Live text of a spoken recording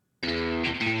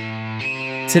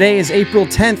Today is April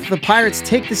 10th. The Pirates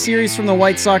take the series from the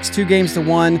White Sox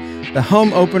 2-1. The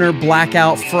home opener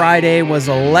blackout Friday was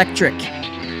electric.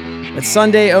 But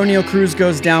Sunday, Oneil Cruz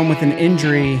goes down with an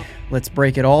injury. Let's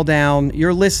break it all down.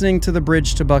 You're listening to the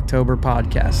Bridge to Bucktober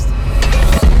podcast.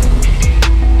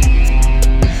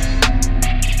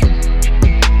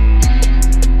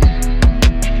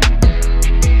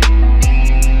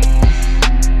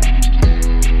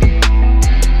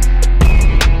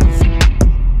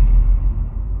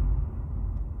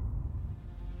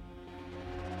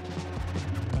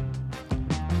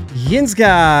 Yins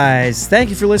guys, thank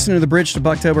you for listening to the Bridge to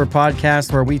Bucktober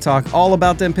podcast, where we talk all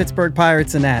about them Pittsburgh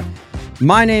Pirates and that.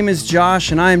 My name is Josh,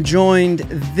 and I am joined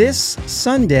this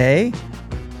Sunday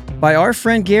by our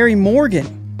friend Gary Morgan.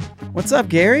 What's up,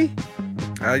 Gary?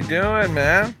 How you doing,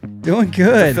 man? Doing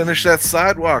good. Finish that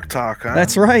sidewalk talk, huh?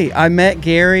 That's right. I met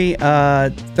Gary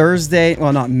Thursday.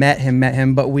 Well, not met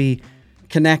him, but we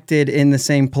connected in the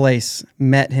same place.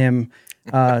 Met him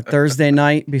Thursday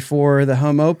night before the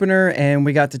home opener, and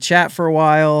we got to chat for a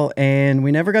while, and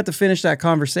we never got to finish that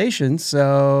conversation.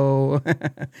 So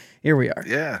here we are.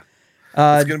 Yeah,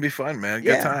 it's gonna be fun, man.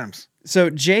 Good times. So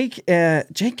Jake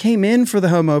came in for the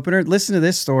home opener. Listen to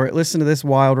this story. Listen to this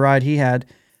wild ride he had.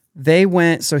 They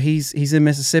went. So he's in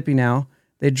Mississippi now.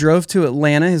 They drove to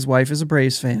Atlanta. His wife is a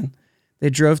Braves fan.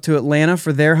 They drove to Atlanta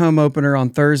for their home opener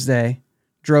on Thursday.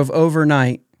 Drove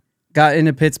overnight. Got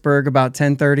into Pittsburgh about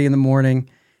 10:30 in the morning,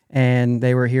 and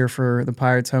they were here for the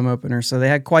Pirates home opener. So they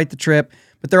had quite the trip,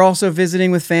 but they're also visiting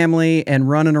with family and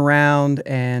running around,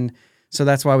 and so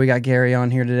that's why we got Gary on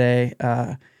here today.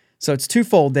 So it's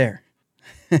twofold there.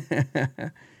 Hey,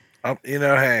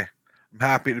 I'm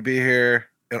happy to be here.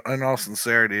 In all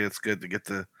sincerity, it's good to get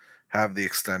to have the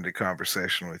extended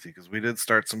conversation with you, because we did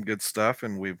start some good stuff,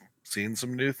 and we've seen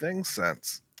some new things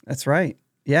since. That's right.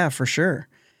 Yeah, for sure.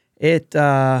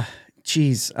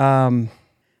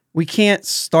 We can't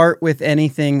start with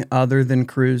anything other than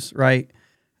Cruz, right?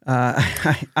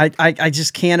 I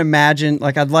just can't imagine.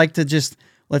 Like, I'd like to just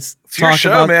let's talk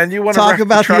about, man. You want to talk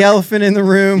about the elephant in the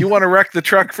room. You want to wreck the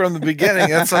truck from the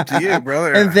beginning. That's up to you,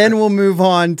 brother. And then we'll move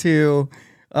on to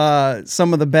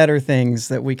some of the better things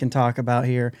that we can talk about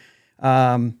here.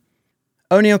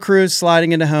 Oneil Cruz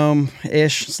sliding into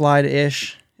home-ish,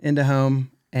 slide-ish into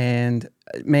home, and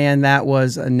man, that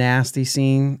was a nasty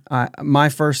scene. My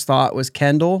first thought was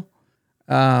Kendall.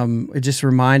 It just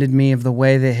reminded me of the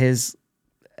way that his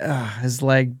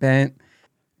leg bent.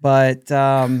 But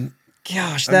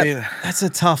gosh, that's a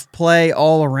tough play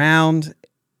all around.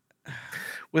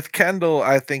 With Kendall,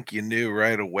 I think you knew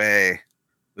right away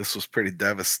this was pretty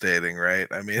devastating, right?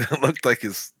 I mean, it looked like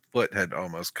his foot had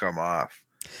almost come off.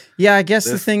 Yeah, I guess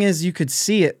the thing is you could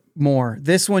see it more.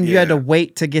 This one, you had to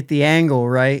wait to get the angle,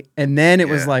 right? And then it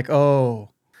was like, oh.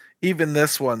 Even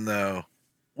this one, though,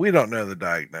 we don't know the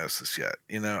diagnosis yet.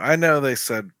 I know they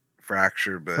said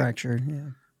fracture, but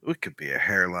it could be a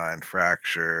hairline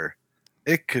fracture.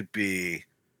 It could be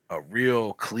a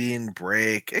real clean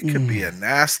break. It could be a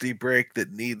nasty break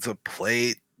that needs a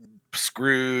plate,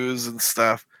 screws, and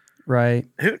stuff. Right.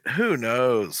 Who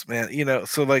knows, man?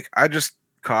 So like, I just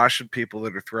caution people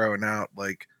that are throwing out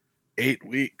like 8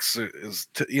 weeks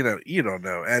you don't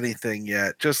know anything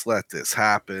yet. Just let this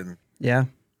happen. Yeah.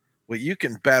 What you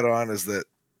can bet on is that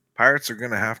Pirates are going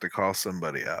to have to call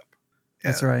somebody up.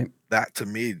 That's right. That to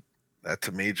me,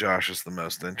 Josh, is the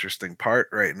most interesting part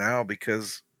right now,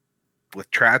 because with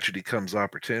tragedy comes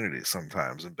opportunity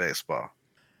sometimes in baseball.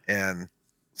 And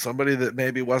somebody that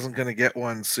maybe wasn't going to get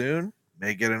one soon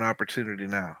may get an opportunity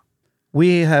now.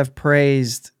 We have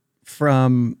praised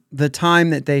from the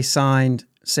time that they signed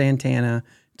Santana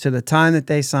to the time that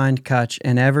they signed Cutch,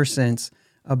 and ever since,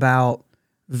 about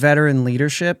veteran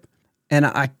leadership. And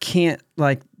I can't,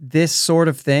 like, this sort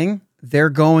of thing, they're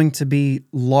going to be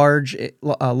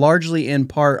largely in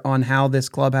part on how this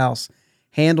clubhouse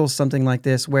handles something like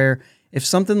this, where if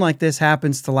something like this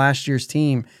happens to last year's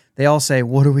team, they all say,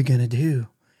 what are we going to do?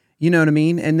 You know what I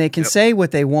mean? And they can say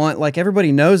what they want. Like,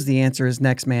 everybody knows the answer is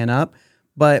next man up.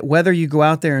 But whether you go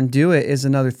out there and do it is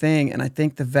another thing. And I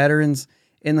think the veterans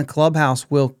in the clubhouse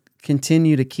will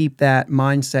continue to keep that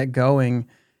mindset going.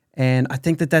 And I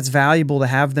think that that's valuable to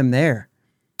have them there.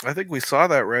 I think we saw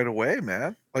that right away,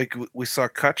 man. Like, we saw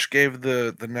Cutch gave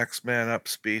the next man up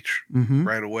speech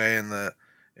right away in the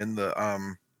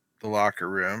locker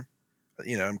room.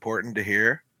 Important to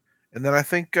hear. And then I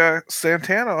think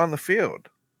Santana on the field,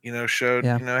 showed,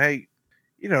 hey,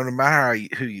 no matter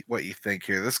what you think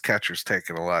here, this catcher's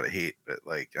taking a lot of heat, but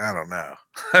like, I don't know.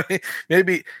 I mean,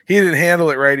 maybe he didn't handle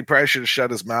it right. He probably should have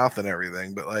shut his mouth and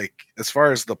everything. But like, as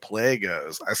far as the play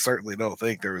goes, I certainly don't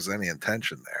think there was any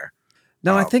intention there.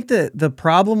 No, I think that the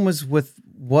problem was with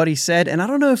what he said, and I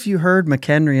don't know if you heard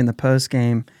McHenry in the post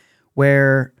game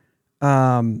where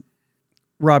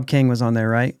Rob King was on there,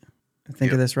 right? I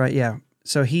think of this right, yeah.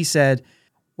 So he said,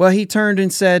 well, he turned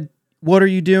and said, "What are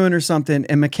you doing?" or something,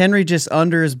 and McHenry just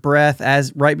under his breath,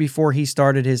 as right before he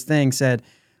started his thing, said,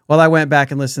 "Well, I went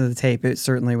back and listened to the tape. It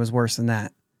certainly was worse than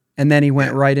that." And then he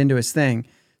went right into his thing.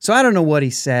 So I don't know what he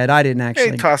said. I didn't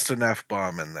actually. He tossed an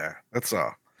F-bomb in there. That's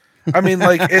all. I mean,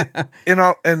 like it,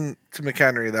 and to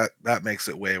McHenry, that makes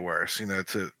it way worse. You know,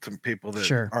 to people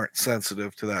that aren't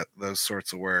sensitive to those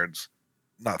sorts of words,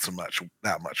 not so much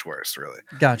that much worse, really.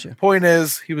 Gotcha. Point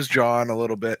is, he was jawing a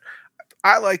little bit.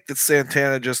 I like that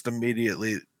Santana just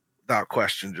immediately, without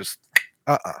question, just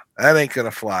that ain't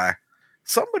gonna fly.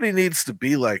 Somebody needs to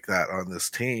be like that on this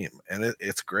team, and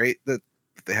it's great that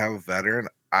they have a veteran.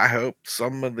 I hope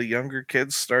some of the younger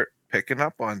kids start picking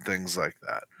up on things like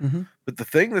that. Mm-hmm. But the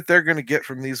thing that they're going to get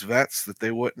from these vets that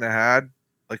they wouldn't have had,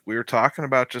 like we were talking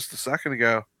about just a second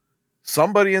ago,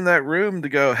 somebody in that room to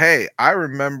go, hey, I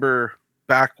remember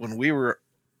back when we were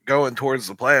going towards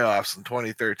the playoffs in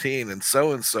 2013 and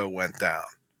so went down.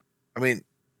 I mean,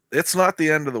 it's not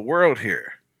the end of the world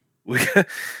here.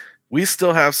 We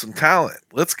still have some talent.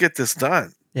 Let's get this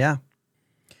done. Yeah.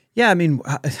 Yeah, I mean,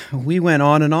 we went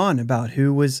on and on about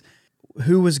who was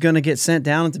going to get sent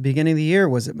down at the beginning of the year.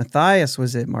 Was it Matthias?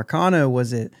 Was it Marcano?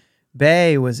 Was it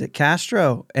Bay? Was it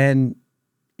Castro? And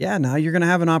yeah, now you're going to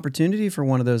have an opportunity for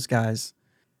one of those guys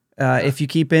if you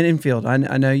keep it infield. I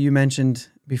know you mentioned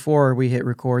before we hit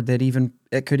record that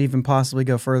it could even possibly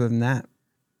go further than that.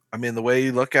 I mean, the way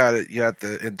you look at it, you got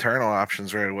the internal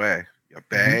options right away.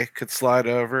 Bay could slide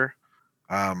over.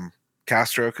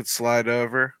 Castro could slide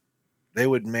over. They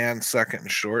would man second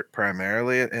and short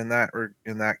primarily in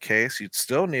that case. You'd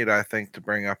still need, I think, to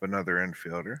bring up another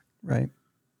infielder. Right.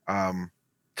 To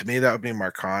me, that would be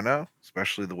Marcano,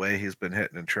 especially the way he's been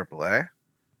hitting in AAA.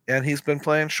 And he's been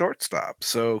playing shortstop.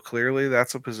 So clearly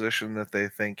that's a position that they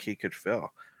think he could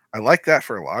fill. I like that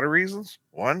for a lot of reasons.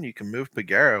 One, you can move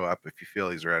Peguero up if you feel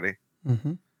he's ready.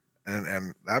 Mm-hmm.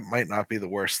 And that might not be the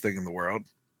worst thing in the world.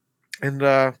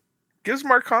 And gives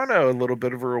Marcano a little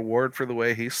bit of a reward for the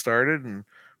way he started, and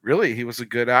really he was a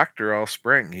good actor all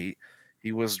spring.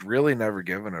 He was really never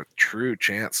given a true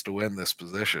chance to win this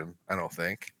position, I don't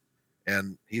think,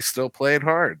 and he still played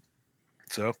hard.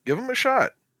 So give him a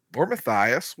shot, or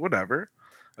Matthias, whatever.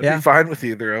 I'd be fine with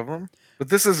either of them. But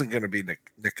this isn't going to be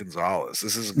Nick Gonzalez.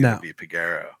 This isn't going to be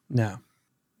Peguero. No,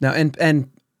 and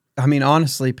I mean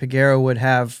honestly, Peguero would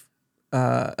have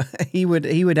he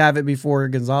would have it before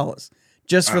Gonzalez.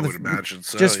 Just for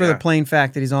the plain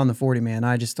fact that he's on the 40-man.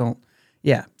 I just don't.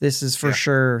 Yeah, this is for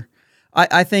sure.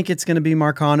 I think it's going to be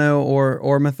Marcano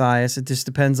or Matthias. It just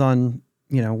depends on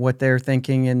what they're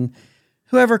thinking and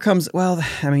whoever comes. Well,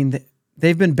 I mean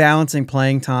they've been balancing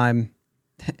playing time.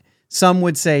 Some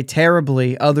would say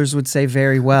terribly, others would say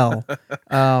very well.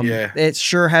 It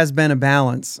sure has been a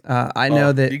balance. I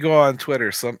know that you go on Twitter,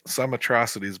 some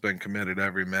atrocity's been committed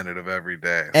every minute of every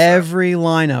day. So. Every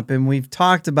lineup, and we've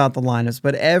talked about the lineups,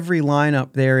 but every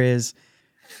lineup there is.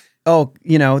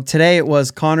 Today it was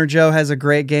Connor Joe has a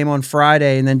great game on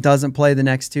Friday and then doesn't play the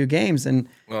next two games, and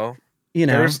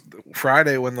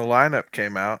Friday when the lineup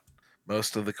came out,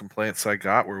 most of the complaints I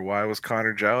got were why was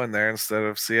Connor Joe in there instead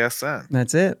of CSN?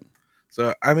 That's it.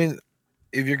 So, I mean,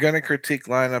 if you're going to critique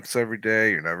lineups every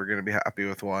day, you're never going to be happy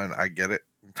with one. I get it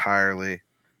entirely.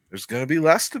 There's going to be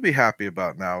less to be happy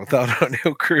about now without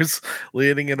Oneil Cruz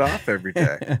leading it off every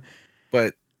day.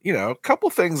 But, a couple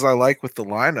things I like with the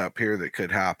lineup here that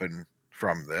could happen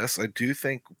from this. I do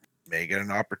think may get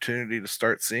an opportunity to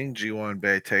start seeing G1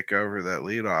 Bay take over that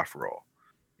leadoff role.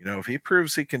 If he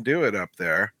proves he can do it up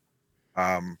there,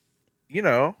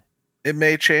 it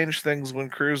may change things when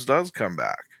Cruz does come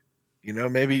back.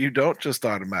 Maybe you don't just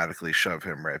automatically shove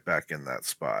him right back in that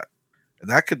spot. And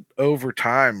that could, over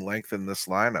time, lengthen this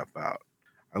lineup out.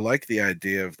 I like the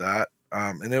idea of that.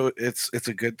 And it's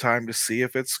a good time to see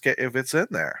if it's in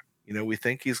there. We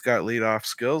think he's got leadoff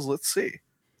skills. Let's see.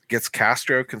 Gets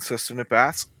Castro consistent at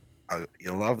bats.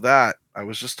 You love that. I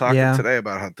was just talking today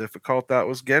about how difficult that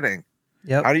was getting.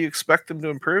 Yep. How do you expect him to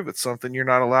improve? It's something you're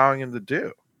not allowing him to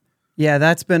do. Yeah,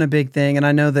 that's been a big thing, and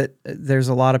I know that there's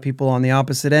a lot of people on the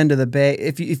opposite end of the Bay.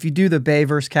 If you do the Bay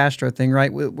versus Castro thing,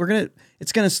 right?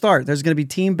 It's gonna start. There's gonna be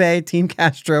Team Bay, Team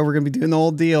Castro. We're gonna be doing the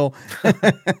whole deal.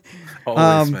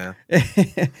 Always, man.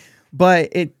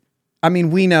 But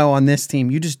we know on this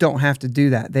team, you just don't have to do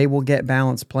that. They will get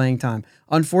balanced playing time.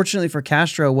 Unfortunately for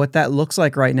Castro, what that looks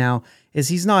like right now is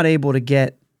he's not able to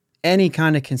get any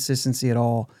kind of consistency at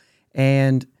all,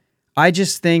 and I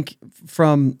just think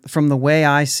from the way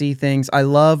I see things, I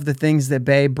love the things that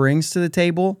Bae brings to the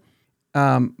table.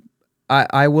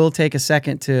 I will take a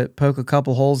second to poke a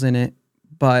couple holes in it,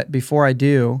 but before I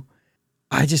do,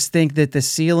 I just think that the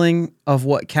ceiling of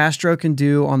what Castro can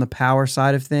do on the power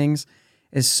side of things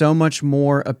is so much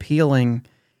more appealing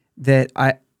that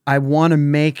I want to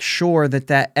make sure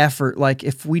that effort, like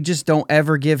if we just don't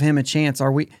ever give him a chance,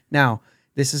 now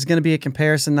this is going to be a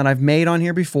comparison that I've made on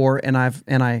here before,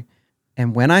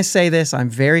 and when I say this, I'm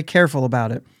very careful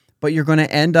about it, but you're going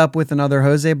to end up with another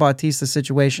Jose Bautista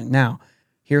situation. Now,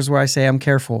 here's where I say I'm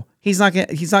careful. He's not going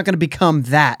to become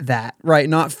that, right?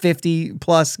 Not 50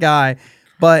 plus guy,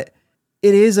 but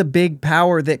it is a big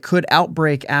power that could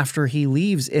outbreak after he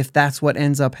leaves if that's what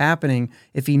ends up happening,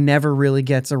 if he never really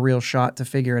gets a real shot to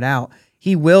figure it out.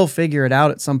 He will figure it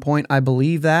out at some point. I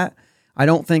believe that. I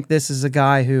don't think this is a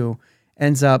guy who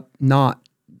ends up not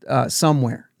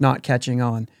somewhere, not catching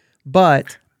on.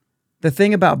 But the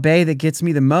thing about Bae that gets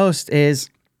me the most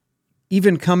is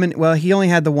even coming, well, he only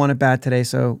had the one at bat today,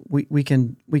 so we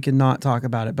can not talk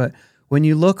about it. But when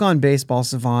you look on Baseball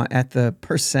Savant at the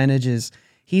percentages,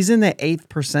 he's in the 8th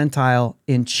percentile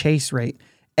in chase rate.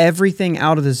 Everything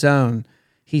out of the zone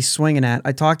he's swinging at.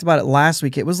 I talked about it last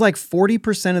week. It was like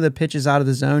 40% of the pitches out of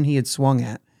the zone he had swung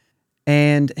at.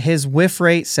 And his whiff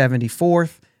rate,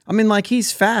 74th. I mean, like,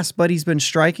 he's fast, but he's been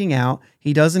striking out.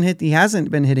 He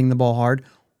hasn't been hitting the ball hard.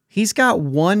 He's got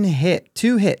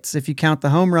 2 hits, if you count the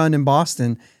home run in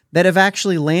Boston, that have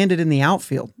actually landed in the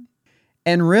outfield.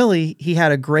 And really, he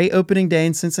had a great opening day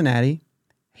in Cincinnati.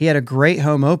 He had a great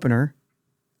home opener.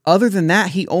 Other than that,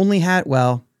 he only had,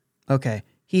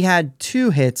 he had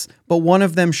 2 hits, but one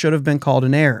of them should have been called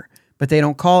an error. But they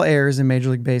don't call errors in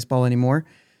Major League Baseball anymore.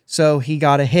 So he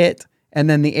got a hit, and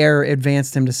then the error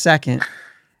advanced him to second.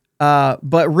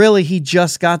 But really, he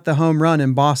just got the home run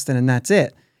in Boston, and that's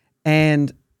it.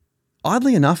 And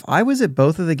oddly enough, I was at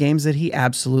both of the games that he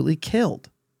absolutely killed.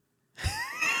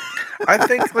 I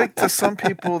think, like, to some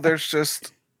people, there's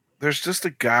just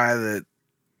a guy that,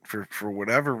 for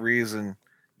whatever reason,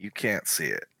 you can't see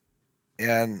it.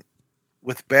 And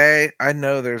with Bae, I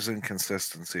know there's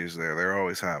inconsistencies there. There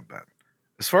always have been.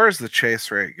 As far as the chase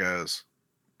rate goes,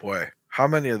 boy, how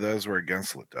many of those were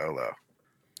against Lodolo?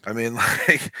 I mean,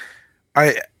 like,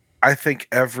 I think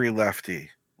every lefty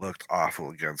looked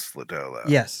awful against Lodolo.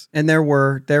 Yes, and there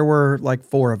were like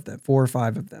 4 or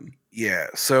 5 of them. Yeah,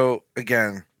 so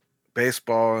again,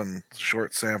 baseball and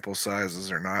short sample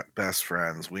sizes are not best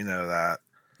friends. We know that.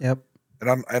 Yep.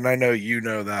 And I know you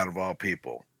know that of all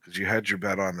people, because you had your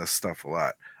bet on this stuff a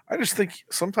lot. I just think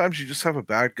sometimes you just have a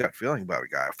bad gut feeling about a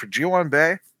guy. For Ji-hwan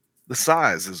Bae, the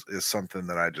size is something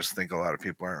that I just think a lot of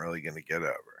people aren't really going to get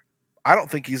over. I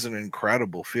don't think he's an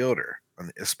incredible fielder,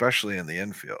 especially in the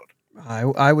infield.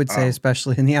 I would say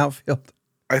especially in the outfield.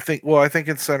 I think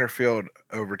in center field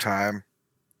over time,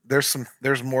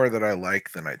 there's more that I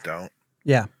like than I don't.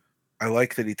 Yeah. I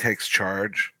like that he takes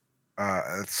charge.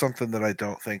 It's something that I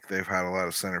don't think they've had a lot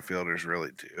of center fielders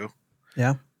really do.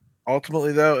 Yeah.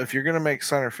 Ultimately, though, if you're going to make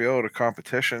center field a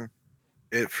competition,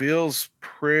 it feels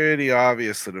pretty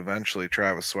obvious that eventually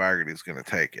Travis Swaggerty is going to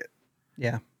take it.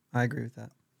 Yeah, I agree with that.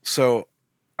 So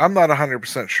I'm not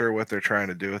 100% sure what they're trying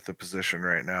to do with the position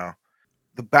right now.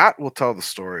 The bat will tell the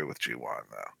story with Ji-hwan,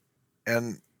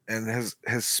 though. And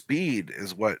his speed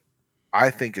is what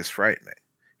I think is frightening.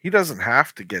 He doesn't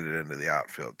have to get it into the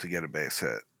outfield to get a base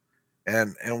hit.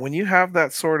 And when you have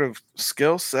that sort of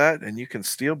skill set and you can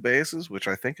steal bases, which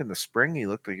I think in the spring he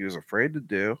looked like he was afraid to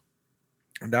do,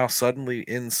 and now suddenly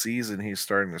in season he's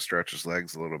starting to stretch his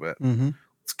legs a little bit. Mm-hmm.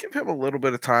 Let's give him a little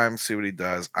bit of time, see what he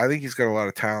does. I think he's got a lot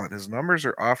of talent. His numbers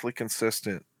are awfully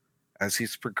consistent as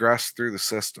he's progressed through the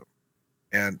system.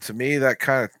 And to me, that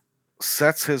kind of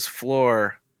sets his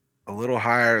floor a little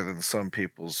higher than some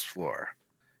people's floor.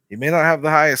 He may not have the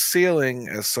highest ceiling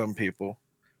as some people,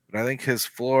 but I think his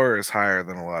floor is higher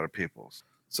than a lot of people's.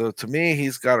 So to me,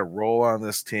 he's got a role on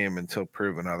this team until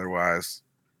proven otherwise.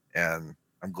 And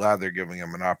I'm glad they're giving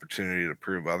him an opportunity to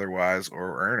prove otherwise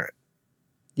or earn it.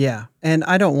 Yeah, and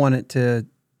I don't want it to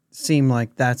seem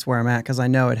like that's where I'm at, because I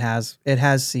know it has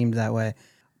seemed that way.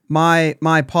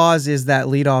 My pause is that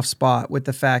leadoff spot with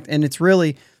the fact, and it's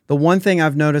really the one thing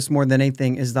I've noticed more than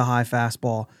anything is the high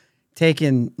fastball,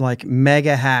 taking like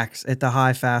mega hacks at the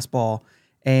high fastball.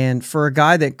 And for a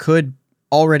guy that could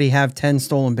already have 10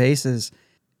 stolen bases,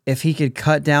 if he could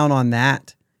cut down on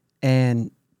that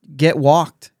and get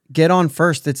walked, get on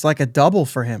first, it's like a double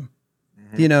for him.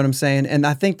 You know what I'm saying? And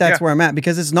I think that's where I'm at,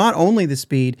 because it's not only the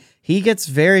speed. He gets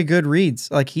very good reads.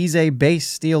 Like, he's a base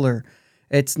stealer.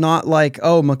 It's not like,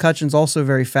 oh, McCutchen's also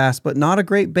very fast, but not a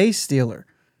great base stealer.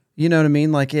 You know what I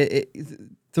mean? Like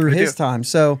through his time.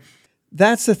 So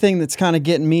that's the thing that's kind of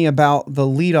getting me about the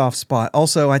leadoff spot.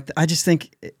 Also, I just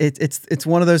think it's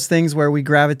one of those things where we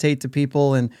gravitate to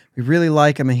people and we really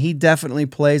like him, and he definitely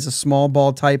plays a small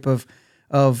ball type of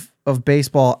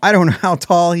baseball. I don't know how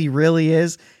tall he really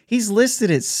is. He's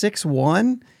listed at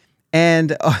 6'1".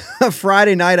 And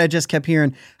Friday night, I just kept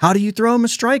hearing, how do you throw him a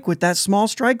strike with that small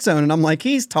strike zone? And I'm like,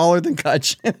 he's taller than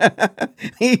Cutch.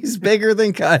 He's bigger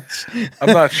than Cutch.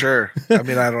 I'm not sure. I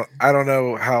mean, I don't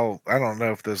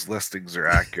know if those listings are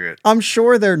accurate. I'm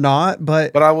sure they're not,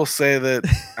 but I will say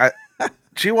that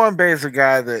Ji-hwan Bae is a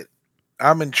guy that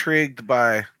I'm intrigued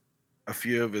by a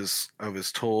few of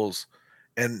his tools,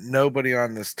 and nobody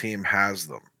on this team has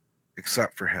them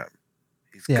except for him.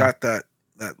 He's got that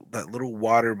little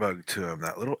water bug to him,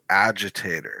 that little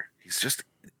agitator. He's just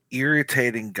an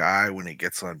irritating guy when he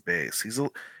gets on base.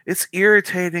 It's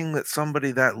irritating that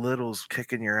somebody that little's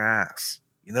kicking your ass.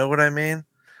 You know what I mean?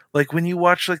 Like when you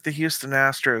watch like the Houston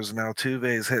Astros and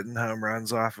Altuve's hitting home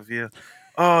runs off of you.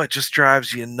 Oh, it just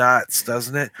drives you nuts,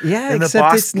 doesn't it? Yeah, and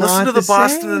except it's not the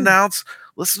same.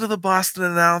 Listen to the Boston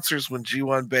announcers when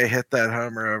Ji-hwan Bae hit that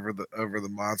homer over the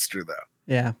monster though.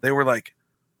 Yeah. They were like,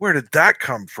 where did that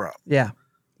come from? Yeah.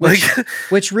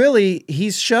 Which really,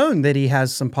 he's shown that he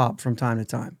has some pop from time to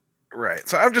time. Right.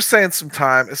 So I'm just saying some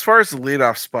time. As far as the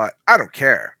leadoff spot, I don't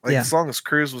care. Like as long as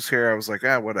Cruz was here, I was like,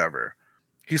 whatever.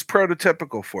 He's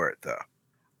prototypical for it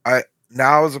though.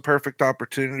 Now is a perfect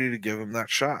opportunity to give him that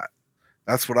shot.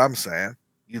 That's what I'm saying.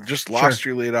 You just lost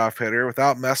your leadoff hitter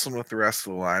without messing with the rest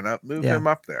of the lineup. Move him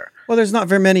up there. Well, there's not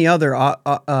very many other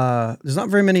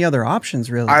options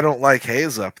really. I don't like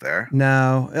Hayes up there.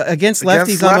 No, against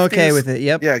lefties, I'm okay with it.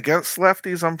 Yep. Yeah, against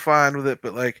lefties, I'm fine with it.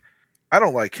 But like, I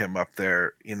don't like him up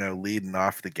there. Leading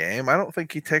off the game. I don't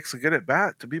think he takes a good at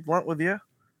bat. To be blunt with you,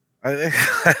 I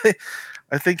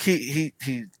think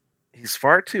he's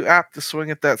far too apt to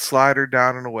swing at that slider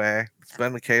down and away. It's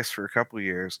been the case for a couple of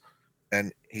years.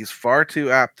 And he's far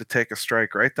too apt to take a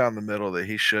strike right down the middle that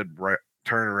he should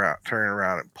turn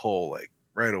around and pull like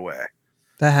right away.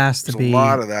 That has to be a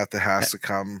lot of that has to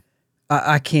come.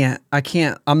 I can't.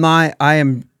 I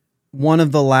am one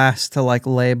of the last to like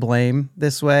lay blame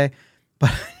this way,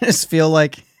 but I just feel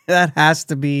like that has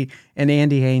to be an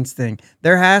Andy Haynes thing.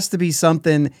 There has to be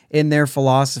something in their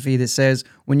philosophy that says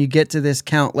when you get to this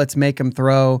count, let's make them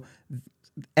throw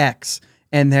X.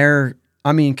 And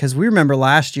because we remember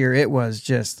last year, it was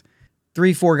just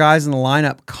 3-4 guys in the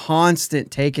lineup,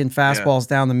 constant taking fastballs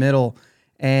down the middle.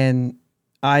 And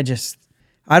I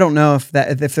don't know if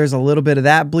there's a little bit of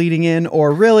that bleeding in,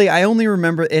 or really, I only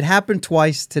remember it happened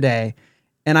twice today.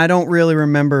 And I don't really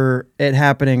remember it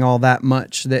happening all that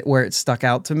much where it stuck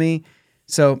out to me.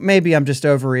 So maybe I'm just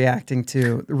overreacting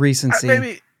to recency.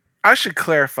 Maybe I should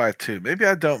clarify too. Maybe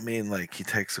I don't mean like he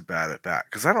takes a bad at bat,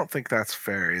 because I don't think that's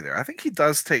fair either. I think he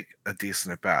does take a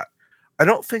decent at bat. I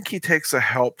don't think he takes a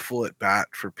helpful at bat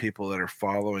for people that are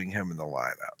following him in the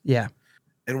lineup. Yeah.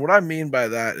 And what I mean by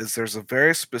that is there's a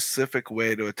very specific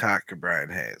way to attack a Brian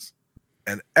Hayes.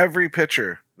 And every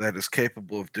pitcher that is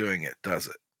capable of doing it does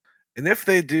it. And if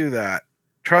they do that,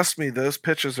 trust me, those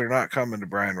pitches are not coming to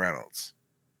Brian Reynolds.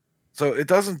 So it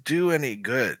doesn't do any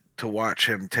good to watch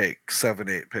him take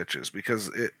 7-8 pitches, because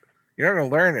you're not going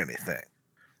to learn anything.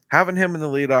 Having him in the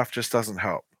leadoff just doesn't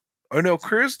help. Oh no,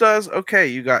 Cruz does. Okay,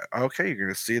 you're going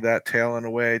to see that tail and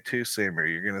away two-seamer.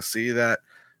 You're going to see that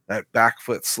back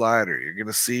foot slider. You're going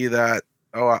to see that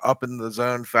up in the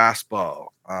zone fastball.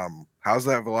 How's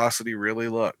that velocity really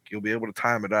look? You'll be able to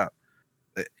time it up.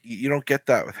 You don't get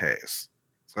that with Hayes.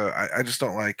 So I just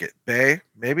don't like it. Bae,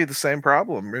 maybe the same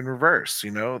problem in reverse.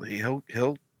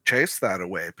 He'll chase that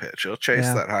away pitch. He'll chase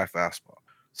that high fastball.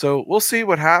 So we'll see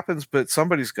what happens, but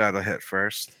somebody's got to hit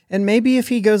first. And maybe if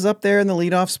he goes up there in the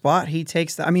leadoff spot, he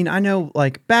takes I know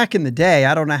like back in the day,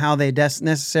 I don't know how they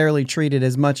necessarily treat it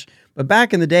as much, but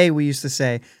back in the day we used to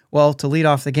say, well, to lead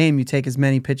off the game, you take as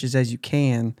many pitches as you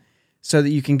can so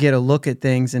that you can get a look at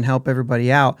things and help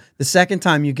everybody out. The second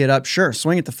time you get up, sure,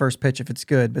 swing at the first pitch if it's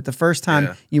good, but the first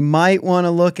time you might want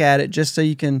to look at it just so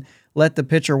you can let the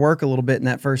pitcher work a little bit in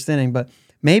that first inning. But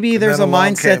maybe there's a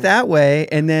mindset that way,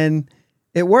 and then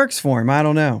it works for him. I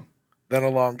don't know. Then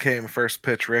along came first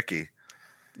pitch Ricky.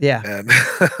 Yeah. And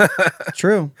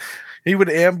true. He would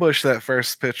ambush that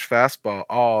first pitch fastball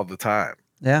all the time.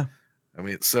 Yeah. I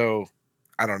mean, so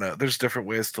I don't know. There's different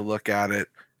ways to look at it.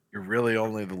 You're really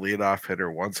only the leadoff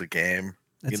hitter once a game,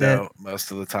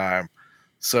 most of the time.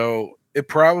 So it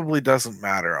probably doesn't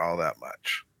matter all that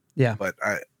much. Yeah. But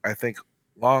I think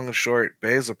long and short,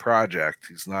 Bae's a project.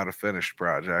 He's not a finished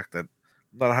project. That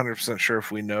I'm not 100% sure if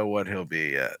we know what he'll be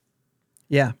yet.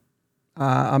 Yeah.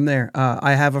 I'm there.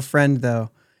 I have a friend though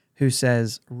who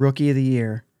says rookie of the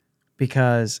year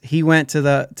because he went to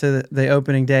the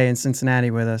opening day in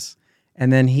Cincinnati with us,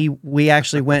 and then we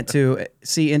actually went to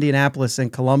see Indianapolis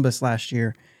and Columbus last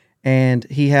year, and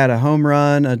he had a home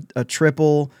run, a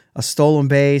triple, a stolen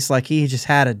base. Like he just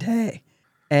had a day,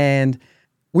 and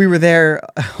we were there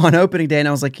on opening day, and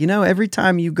I was like, every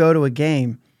time you go to a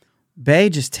game, Bay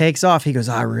just takes off. He goes,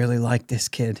 I really like this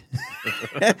kid.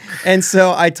 And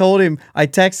so I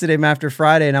texted him after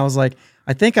Friday, and I was like,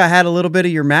 I think I had a little bit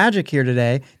of your magic here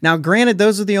today. Now, granted,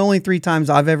 those are the only 3 times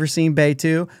I've ever seen Bay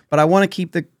too, but I want to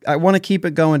keep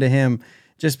it going to him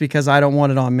just because I don't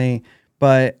want it on me.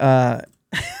 But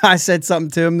I said something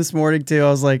to him this morning too. I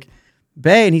was like,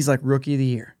 Bay, and he's like, rookie of the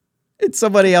year. And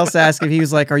somebody else asked him, he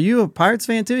was like, are you a Pirates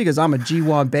fan too? He goes, I'm a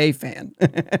G1 Bay fan.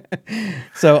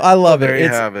 So I love it. There you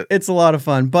have it. It's a lot of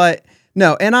fun, but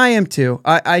no, and I am too.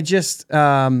 I just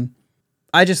find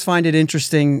it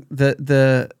interesting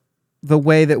the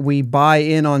way that we buy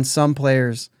in on some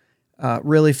players,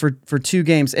 really for 2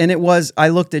 games. And I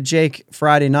looked at Jake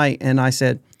Friday night and I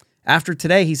said, after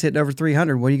today, he's hitting over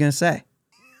 300. What are you going to say?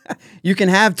 You can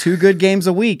have 2 good games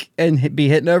a week and be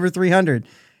hitting over 300.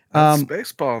 That's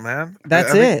baseball, man.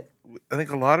 That's it. I think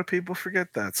a lot of people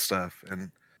forget that stuff, and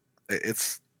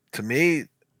it's, to me,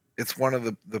 it's one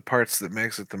of the parts that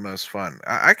makes it the most fun.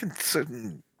 I can sit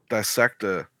and dissect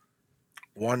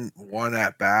one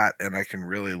at bat, and I can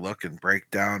really look and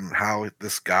break down how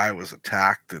this guy was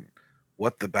attacked and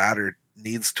what the batter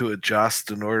needs to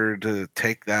adjust in order to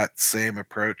take that same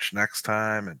approach next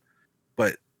time.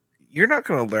 But you're not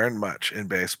going to learn much in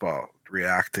baseball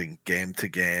reacting game to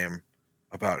game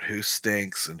about who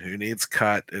stinks and who needs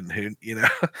cut and who,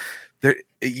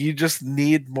 you just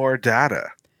need more data.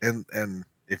 And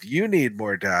if you need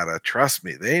more data, trust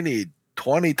me, they need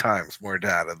 20 times more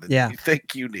data than you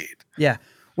think you need. Yeah.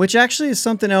 Which actually is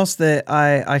something else that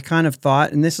I kind of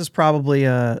thought, and this is probably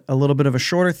a little bit of a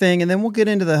shorter thing, and then we'll get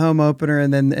into the home opener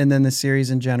and then the series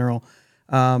in general.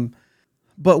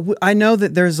 But I know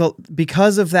that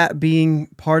because of that being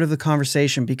part of the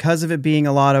conversation, because of it being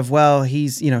a lot of,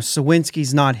 he's,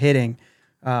 Sawinski's not hitting,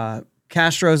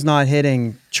 Castro's not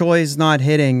hitting, Choi's not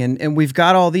hitting, and we've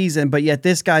got all these, but yet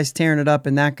this guy's tearing it up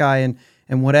and that guy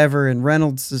and whatever, and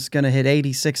Reynolds is going to hit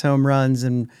 86 home runs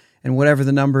and whatever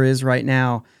the number is right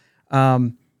now. I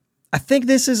think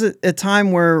this is a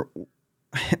time where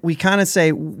we kind of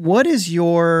say, what is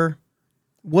your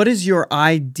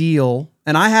ideal?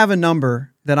 And I have a number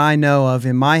that I know of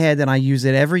in my head and I use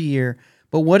it every year,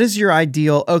 but what is your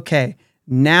ideal? Okay,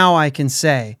 now I can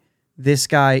say this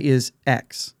guy is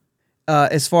X.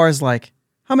 As far as like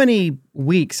how many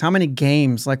weeks, how many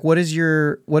games, like what is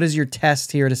your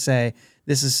test here to say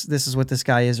this is what this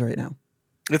guy is right now?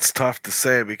 It's tough to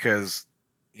say because,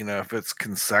 if it's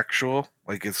consecutive,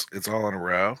 like it's all in a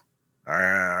row. All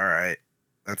right.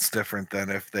 That's different than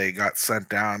if they got sent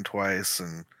down twice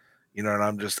and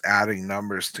I'm just adding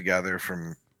numbers together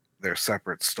from their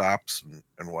separate stops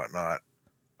and whatnot.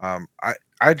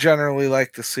 I generally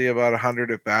like to see about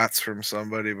 100 at bats from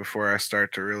somebody before I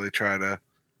start to really try to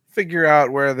figure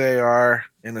out where they are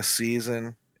in a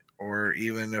season, or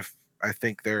even if I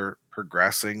think they're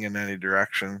progressing in any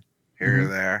direction here or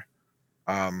there.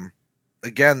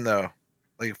 Again, though,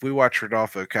 like if we watch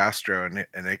Rodolfo Castro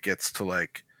and it gets to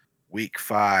like week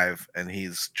 5 and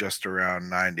he's just around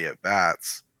 90 at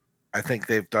bats, I think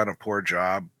they've done a poor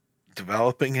job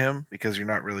developing him because you're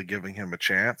not really giving him a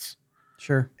chance.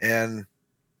 Sure. And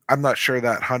I'm not sure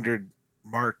that 100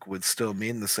 mark would still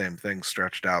mean the same thing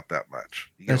stretched out that much.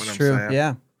 You get That's what I'm true. saying?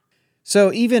 Yeah.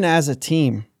 So even as a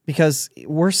team, because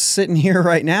we're sitting here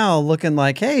right now looking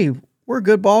like, hey, we're a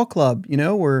good ball club.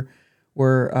 We're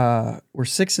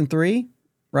 6-3,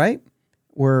 right?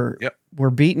 We're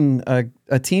beating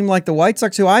a team like the White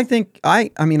Sox, who I think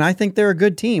they're a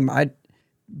good team.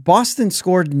 Boston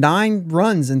scored 9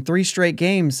 runs in 3 straight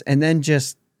games, and then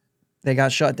they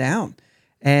got shut down.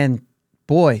 And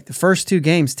boy, the first 2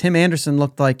 games, Tim Anderson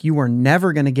looked like you were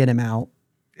never going to get him out.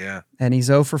 Yeah. And he's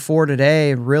 0 for 4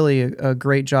 today. Really a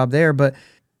great job there. But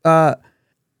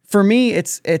for me,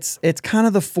 it's kind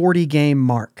of the 40 game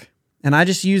mark. And I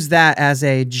just use that as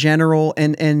a general,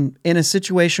 and in a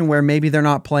situation where maybe they're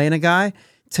not playing a guy,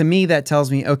 to me, that tells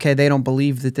me, okay, they don't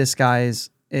believe that this guy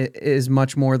is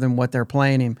much more than what they're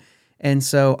playing him. And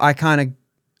so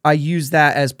I use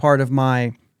that as part of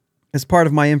my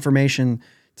information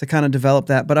to kind of develop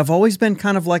that. But I've always been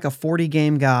kind of like a 40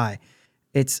 game guy.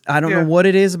 I don't know what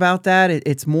it is about that.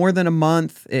 It's more than a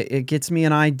month. It gets me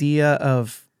an idea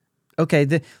of,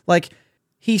 okay,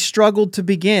 he struggled to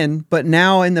begin, but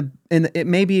now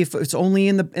maybe if it's only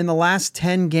in the last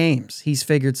 10 games he's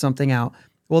figured something out.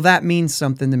 Well, that means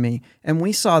something to me. And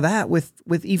we saw that with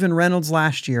even Reynolds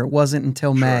last year. It wasn't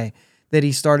until May that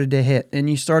he started to hit. And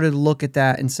you started to look at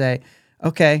that and say,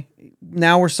 okay,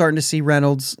 now we're starting to see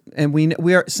Reynolds, and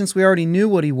since we already knew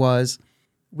what he was,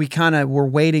 we kind of were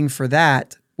waiting for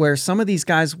that, where some of these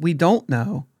guys we don't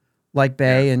know, like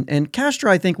Bay and Castro.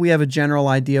 I think we have a general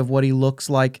idea of what he looks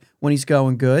like when he's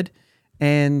going good.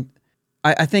 And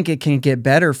I think it can get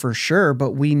better for sure,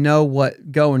 but we know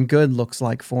what going good looks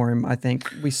like for him. I think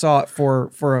we saw it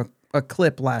for a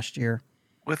clip last year.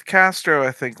 With Castro,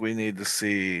 I think we need to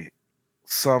see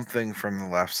something from the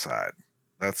left side.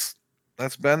 That's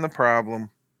been the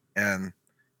problem. And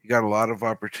he got a lot of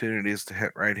opportunities to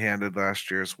hit right-handed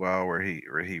last year as well, where he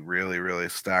really, really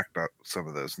stacked up some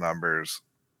of those numbers.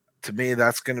 To me,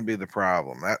 that's going to be the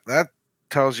problem. That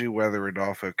tells you whether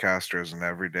Rodolfo Castro is an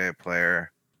everyday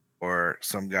player or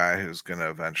some guy who's going to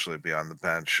eventually be on the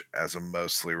bench as a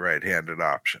mostly right-handed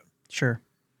option. Sure.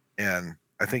 And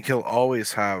I think he'll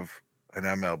always have an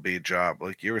MLB job.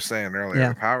 Like you were saying earlier,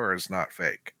 the power is not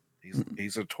fake.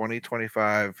 He's a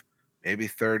 20-25, maybe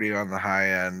 30 on the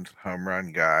high-end home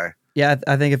run guy. Yeah,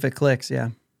 I think if it clicks, yeah.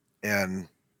 And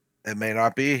it may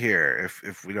not be here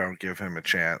if we don't give him a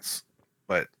chance,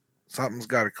 but something's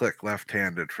got to click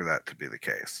left-handed for that to be the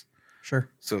case. Sure.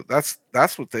 So that's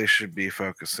what they should be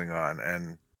focusing on.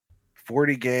 And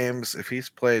 40 games, if he's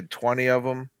played 20 of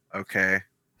them, okay,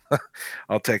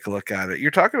 I'll take a look at it.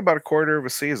 You're talking about a quarter of a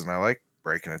season. I like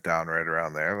breaking it down right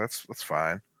around there. That's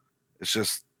fine. It's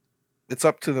just it's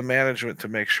up to the management to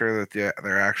make sure that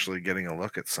they're actually getting a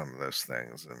look at some of those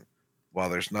things. And while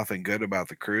there's nothing good about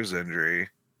the Cruz injury,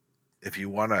 if you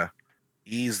want to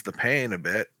ease the pain a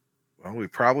bit, well, we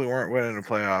probably weren't winning a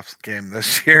playoffs game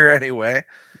this year anyway.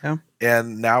 Yeah.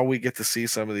 And now we get to see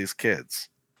some of these kids.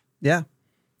 Yeah.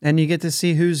 And you get to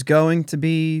see who's going to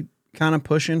be kind of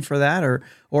pushing for that or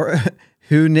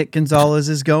who Nick Gonzalez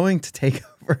is going to take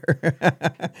over.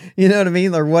 You know what I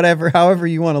mean? Or whatever, however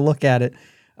you want to look at it.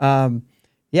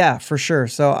 Yeah, for sure.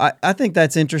 So I think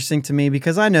that's interesting to me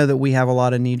because I know that we have a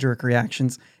lot of knee-jerk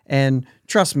reactions. And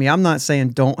trust me, I'm not saying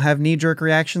don't have knee-jerk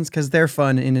reactions because they're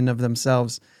fun in and of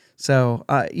themselves. So,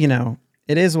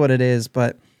 it is what it is.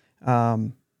 But I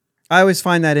always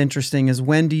find that interesting is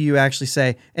when do you actually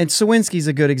say, and Sawinski's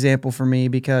a good example for me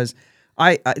because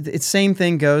it's same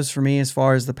thing goes for me as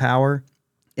far as the power.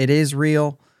 It is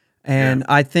real. And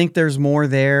I think there's more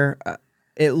there.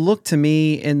 It looked to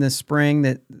me in the spring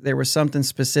that there was something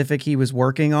specific he was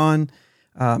working on,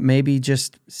 maybe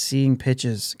just seeing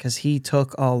pitches because he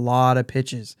took a lot of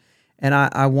pitches. And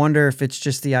I wonder if it's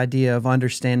just the idea of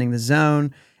understanding the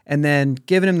zone and then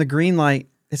giving him the green light.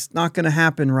 It's not going to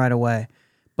happen right away.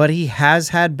 But he has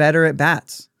had better at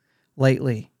bats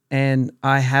lately. And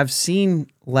I have seen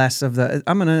less of the...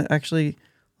 I'm going to actually...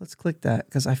 Let's click that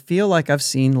because I feel like I've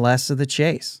seen less of the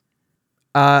chase.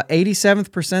 87th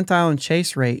percentile in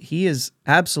chase rate. He is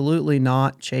absolutely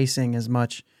not chasing as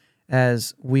much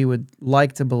as we would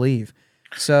like to believe.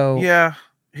 So yeah,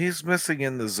 he's missing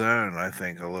in the zone, I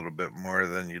think, a little bit more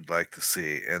than you'd like to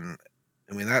see. And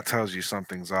I mean, that tells you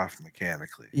something's off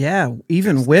mechanically. Yeah,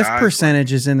 even whiff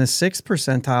percentage is in the 6th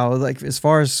percentile, like as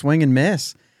far as swing and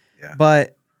miss. Yeah.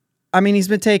 But I mean, he's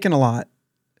been taking a lot.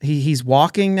 He's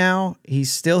walking now.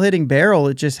 He's still hitting barrel.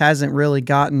 It just hasn't really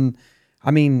gotten.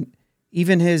 I mean,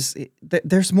 even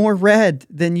there's more red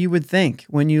than you would think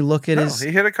when you look at his. He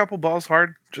hit a couple balls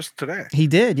hard just today. He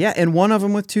did, yeah, and one of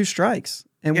them with 2 strikes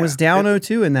and was down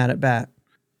 0-2 in that at bat.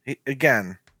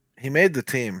 He made the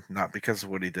team not because of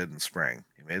what he did in spring.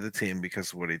 He made the team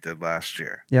because of what he did last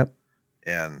year. Yep.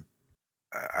 And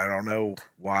I don't know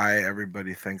why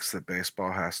everybody thinks that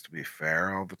baseball has to be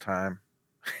fair all the time.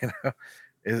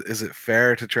 Is it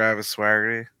fair to Travis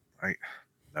Swaggerty?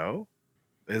 No.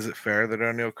 Is it fair that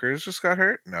Oneil Cruz just got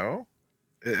hurt? No.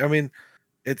 I mean,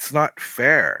 it's not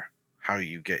fair how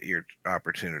you get your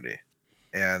opportunity.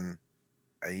 And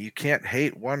you can't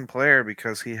hate one player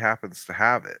because he happens to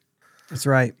have it. That's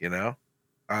right.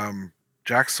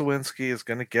 Jack Sawinski is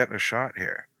going to get a shot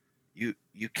here.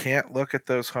 You can't look at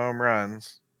those home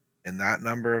runs and that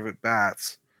number of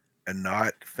at-bats and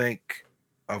not think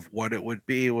of what it would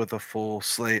be with a full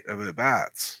slate of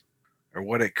at-bats. Or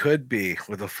what it could be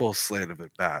with a full slate of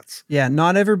at-bats. Yeah,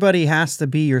 not everybody has to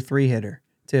be your 3-hitter,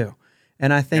 too.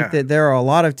 And I think that there are a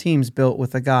lot of teams built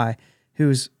with a guy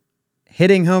who's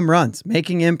hitting home runs,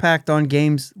 making impact on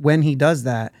games when he does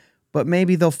that. But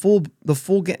maybe the full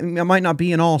game, it might not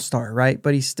be an all-star, right?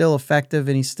 But he's still effective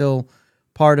and he's still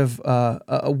part of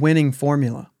a winning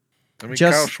formula. I mean,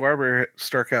 Kyle Schwarber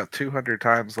struck out 200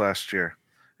 times last year.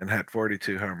 and had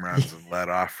 42 home runs and led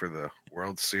off for the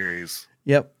World Series.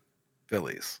 Yep.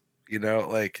 Phillies. You know,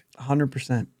 like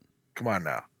 100%. Come on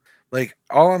now. Like,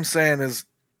 all I'm saying is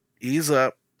ease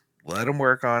up, let him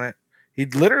work on it. He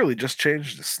literally just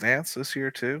changed his stance this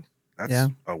year too.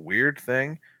 That's a weird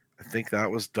thing. I think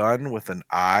that was done with an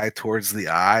eye towards the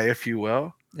eye, if you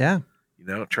will. Yeah. You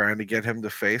know, trying to get him to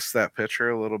face that pitcher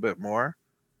a little bit more.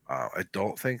 I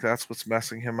don't think that's what's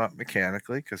messing him up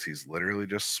mechanically, because he's literally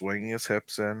just swinging his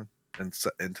hips in and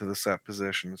into the set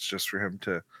position. It's just for him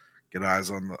to get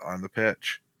eyes on the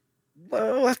pitch.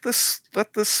 Well, let this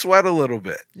sweat a little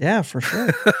bit. Yeah, for sure.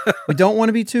 We don't want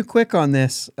to be too quick on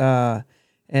this, and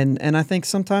I think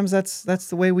sometimes that's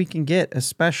the way we can get,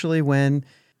 especially when,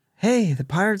 hey, the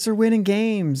Pirates are winning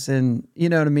games, and you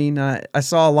know what I mean. I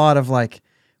saw a lot of like,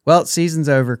 well, season's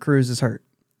over, Cruz is hurt.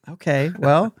 Okay,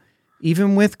 well,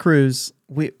 even with Cruz,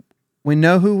 we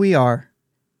know who we are,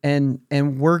 and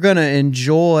we're gonna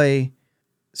enjoy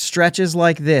stretches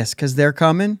like this because they're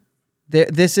coming.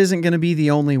 This isn't going to be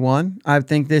the only one. I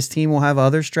think this team will have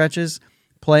other stretches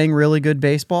playing really good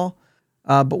baseball,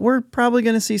 but we're probably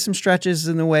going to see some stretches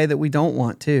in the way that we don't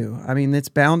want to. I mean, it's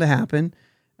bound to happen,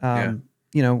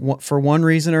 you know, for one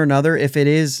reason or another. If it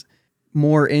is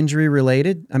more injury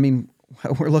related, I mean,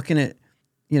 we're looking at,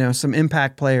 you know, some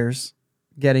impact players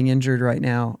getting injured right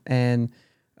now, and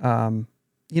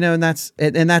you know, and that's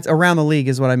around the league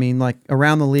is what I mean. Like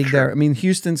around the league, there. I mean,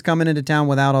 Houston's coming into town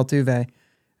without Altuve.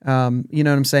 You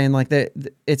know what I'm saying? Like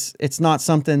it's not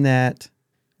something that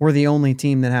we're the only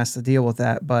team that has to deal with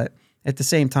that, but at the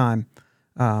same time,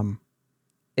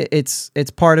 it's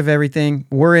part of everything.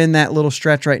 We're in that little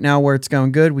stretch right now where it's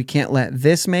going good. We can't let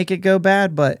this make it go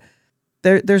bad, but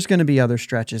there's going to be other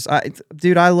stretches. I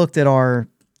looked at our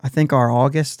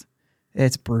August.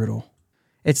 It's brutal.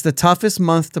 It's the toughest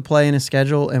month to play in a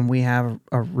schedule, and we have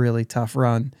a really tough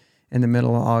run in the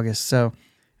middle of August. So,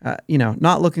 you know,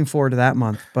 not looking forward to that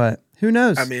month, but who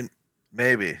knows? I mean,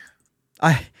 maybe.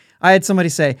 I had somebody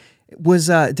say,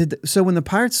 so when the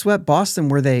Pirates swept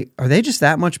Boston, are they just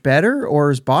that much better,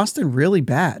 or is Boston really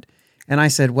bad? And I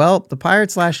said, well, the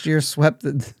Pirates last year swept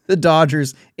the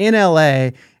Dodgers in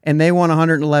LA, and they won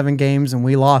 111 games and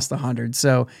we lost 100.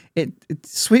 So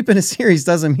sweeping a series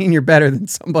doesn't mean you're better than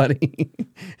somebody.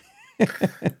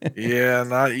 Yeah,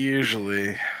 not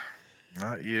usually.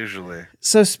 Not usually.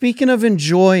 So speaking of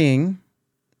enjoying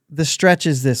the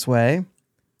stretches this way,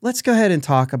 let's go ahead and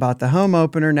talk about the home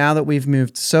opener now that we've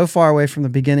moved so far away from the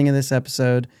beginning of this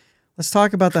episode. Let's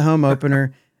talk about the home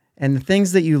opener and the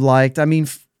things that you liked. I mean,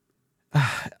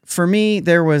 for me,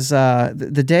 there was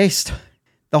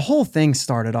the whole thing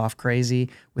started off crazy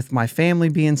with my family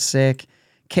being sick.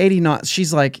 Katie,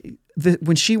 she's like,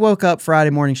 when she woke up Friday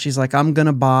morning, she's like, I'm going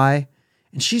to buy,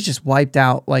 and she's just wiped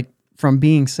out like from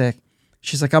being sick.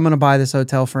 She's like, I'm going to buy this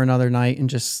hotel for another night and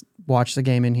just watch the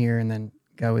game in here and then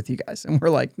go with you guys. And we're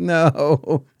like,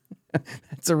 no,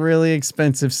 that's a really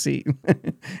expensive seat.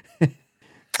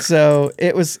 So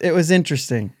it was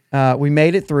interesting. We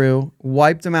made it through,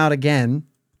 wiped them out again.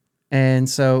 And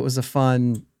so it was a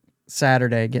fun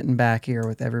Saturday getting back here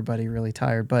with everybody really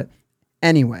tired. But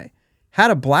anyway, had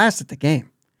a blast at the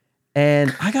game.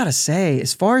 And I got to say,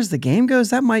 as far as the game goes,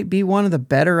 that might be one of the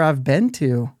better I've been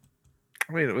to.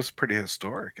 I mean, it was pretty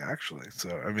historic, actually. So,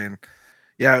 I mean,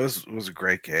 yeah, it was a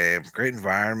great game, great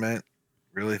environment.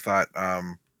 Really thought,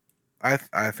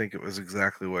 I think it was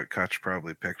exactly what Cutch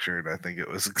probably pictured. I think it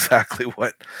was exactly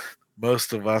what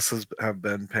most of us have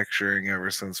been picturing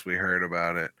ever since we heard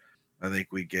about it. I think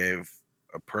we gave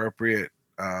appropriate,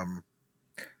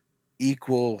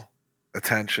 equal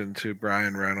attention to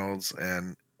Brian Reynolds,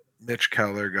 and Mitch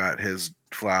Keller got his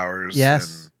flowers.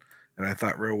 Yes. And I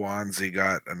thought Rowanzi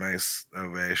got a nice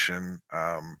ovation.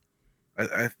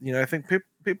 I think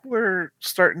people are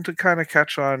starting to kind of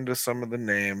catch on to some of the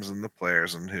names and the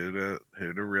players and who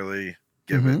to really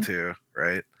give it to,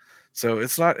 right? So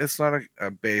it's not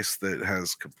a base that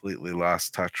has completely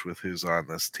lost touch with who's on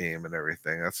this team and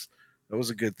everything. That was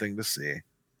a good thing to see.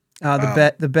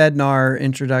 The Bednar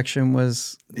introduction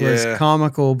was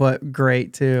comical but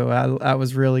great too. I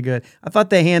was really good. I thought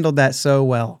they handled that so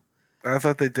well. I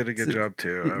thought they did a good job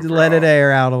too. Let it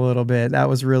air out a little bit. That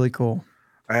was really cool.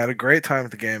 I had a great time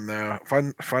at the game though.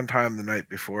 Fun time the night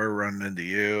before running into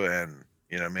you, and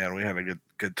man, we had a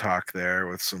good talk there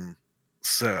with some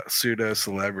pseudo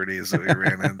celebrities that we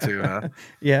ran into. Huh?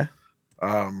 Yeah.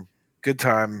 Good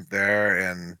time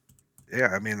there, and yeah,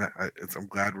 I mean, I'm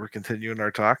glad we're continuing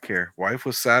our talk here. Wife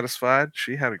was satisfied;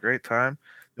 she had a great time.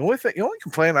 The only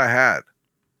complaint I had,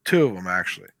 two of them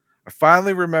actually. I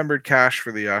finally remembered cash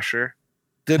for the usher.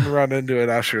 Didn't run into an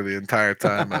usher the entire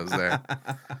time I was there.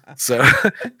 So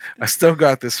I still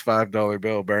got this $5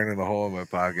 bill burning a hole in my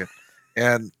pocket.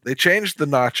 And they changed the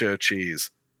nacho cheese.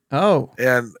 Oh.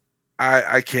 And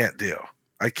I can't deal.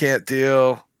 I can't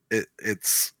deal.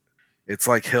 It's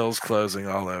like Hills closing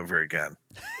all over again.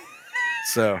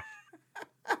 So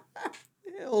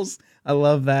Hills. I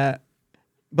love that.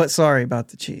 But sorry about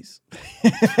the cheese.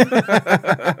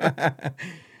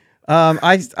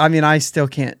 I mean, I still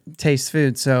can't taste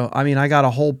food. So, I mean, I got a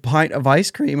whole pint of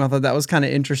ice cream. I thought that was kind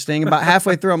of interesting. About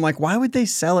halfway through, I'm like, why would they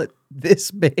sell it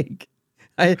this big?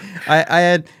 I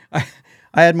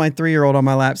had my 3-year-old on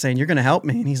my lap saying, "You're going to help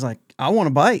me." And he's like, "I want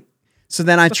a bite." So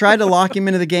then I tried to lock him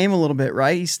into the game a little bit,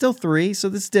 right? He's still 3, so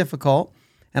this is difficult.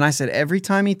 And I said, every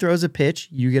time he throws a pitch,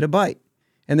 you get a bite.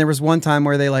 And there was one time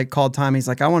where they like called time. He's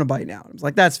like, "I want a bite now." I was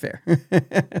like, "That's fair."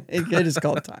 It just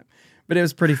called time. But it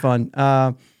was pretty fun.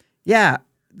 Yeah,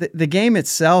 the game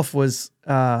itself was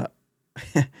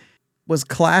was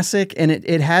classic, and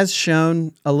it has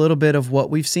shown a little bit of what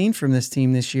we've seen from this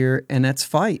team this year, and that's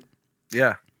fight.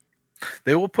 Yeah,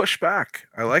 they will push back.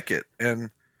 I like it, and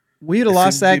we'd have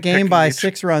lost that game by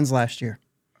 6 runs last year.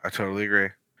 I totally agree.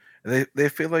 They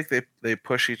feel like they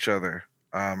push each other.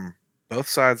 Both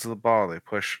sides of the ball, they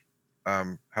push,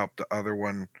 help the other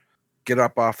one get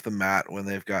up off the mat when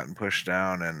they've gotten pushed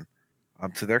down,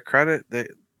 and to their credit,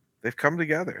 they've come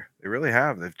together. They really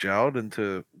have. They've gelled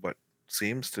into what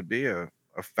seems to be a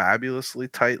fabulously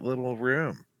tight little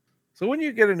room. So when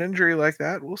you get an injury like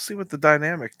that, we'll see what the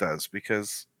dynamic does,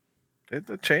 because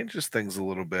it changes things a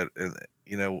little bit,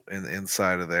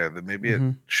 inside of there. That maybe it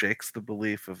shakes the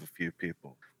belief of a few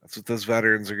people. That's what those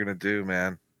veterans are going to do,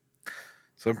 man.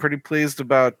 So I'm pretty pleased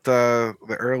about the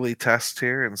early test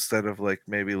here, instead of like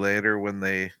maybe later when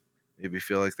they maybe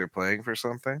feel like they're playing for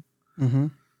something.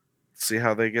 See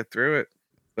how they get through it.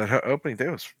 But opening day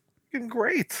was freaking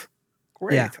great.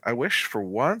 Yeah. I wish for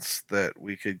once that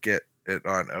we could get it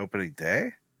on opening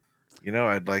day.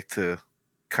 I'd like to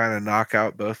kind of knock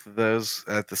out both of those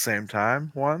at the same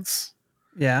time once.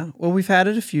 Yeah. Well, we've had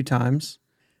it a few times.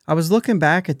 I was looking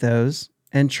back at those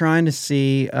and trying to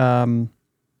see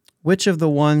which of the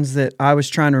ones that I was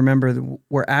trying to remember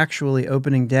were actually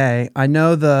opening day. I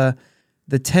know the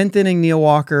 10th inning Neil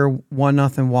Walker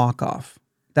 1-0 walk-off.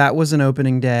 That was an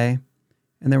opening day.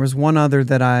 And there was one other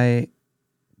that I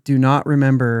do not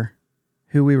remember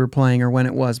who we were playing or when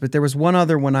it was, but there was one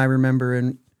other one I remember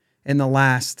in the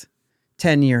last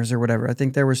 10 years or whatever. I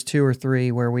think there was 2 or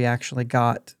 3 where we actually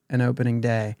got an opening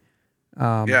day.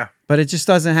 Yeah. But it just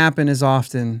doesn't happen as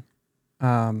often.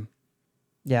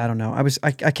 Yeah, I don't know.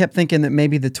 I kept thinking that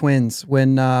maybe the Twins,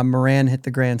 when Moran hit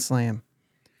the grand slam.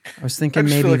 I was thinking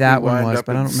maybe that one was,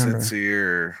 but I don't remember. Cincy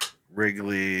or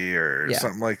Wrigley or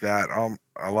something like that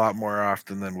a lot more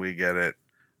often than we get it.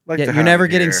 You're never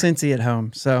getting Cincy at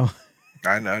home, so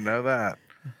I know that.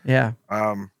 Yeah.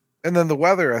 And then the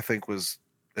weather, I think, was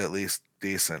at least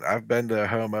decent. I've been to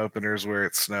home openers where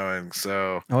it's snowing,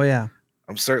 so oh yeah,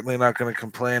 I'm certainly not going to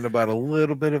complain about a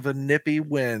little bit of a nippy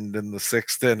wind in the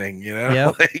 6th inning.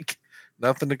 Yep. Like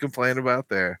nothing to complain about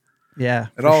there. Yeah.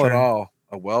 And all in all,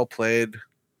 a well played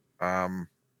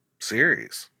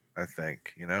series. I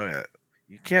think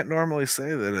you can't normally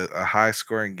say that a high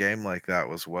scoring game like that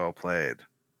was well played,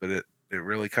 but it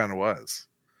really kind of was.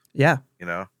 Yeah.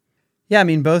 Yeah, I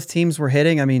mean, both teams were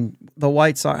hitting. I mean, the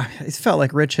White Sox, it felt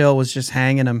like Rich Hill was just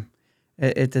hanging them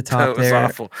at the top there. It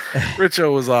was awful. Rich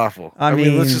Hill was awful. I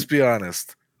mean, let's just be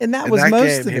honest. And that was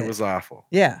most of it. He was awful.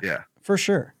 Yeah. Yeah. For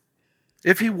sure.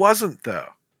 If he wasn't, though,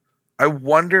 I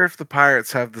wonder if the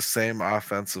Pirates have the same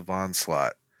offensive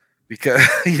onslaught, because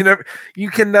you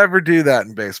can never do that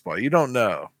in baseball. You don't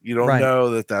know. You don't know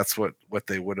that that's what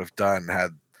they would have done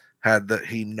had that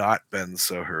he not been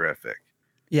so horrific.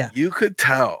 Yeah. You could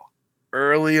tell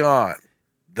early on,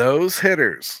 those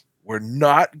hitters were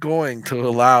not going to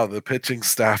allow the pitching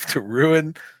staff to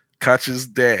ruin Cutch's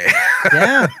day.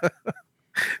 Yeah.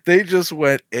 They just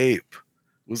went ape.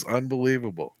 It was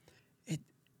unbelievable.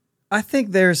 I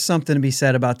think there's something to be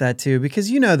said about that too, because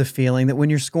the feeling that when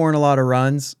you're scoring a lot of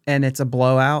runs and it's a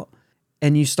blowout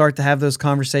and you start to have those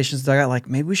conversations, like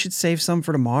maybe we should save some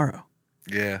for tomorrow.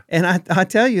 Yeah. And I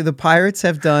tell you, the Pirates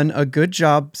have done a good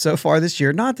job so far this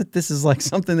year. Not that this is like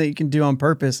something that you can do on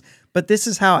purpose, but this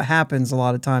is how it happens a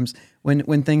lot of times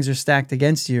when things are stacked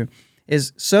against you.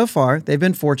 Is so far they've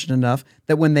been fortunate enough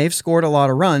that when they've scored a lot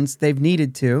of runs, they've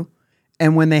needed to.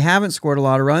 And when they haven't scored a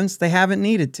lot of runs, they haven't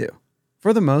needed to,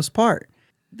 for the most part.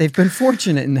 They've been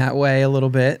fortunate in that way a little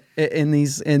bit in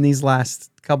these last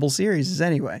couple series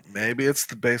anyway. Maybe it's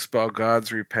the baseball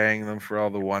gods repaying them for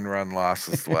all the 1-run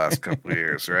losses the last couple of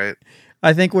years, right?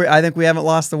 I think we haven't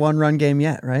lost the 1-run game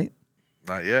yet, right?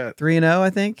 Not yet. 3-0, I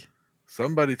think.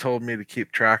 Somebody told me to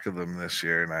keep track of them this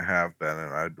year, and I have been,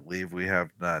 and I believe we have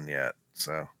none yet.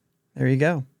 So there you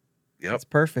go. Yep. That's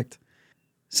perfect.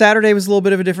 Saturday was a little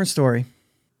bit of a different story.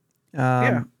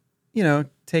 Yeah. You know,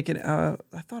 taking. I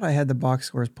thought I had the box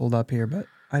scores pulled up here, but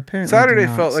I apparently Saturday do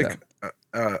not, felt like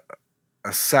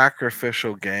a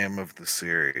sacrificial game of the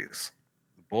series.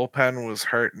 The bullpen was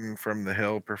hurting from the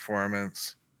Hill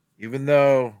performance, even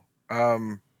though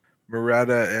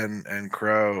Moretta and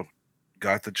Crow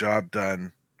got the job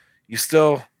done. You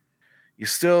still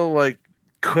like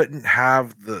couldn't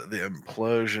have the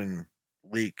implosion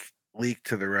leak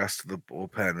to the rest of the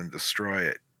bullpen and destroy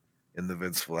it in the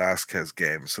Vince Velasquez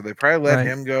game. So they probably let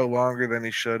him go longer than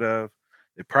he should have.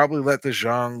 They probably let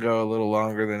DeJong go a little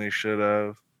longer than he should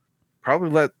have. Probably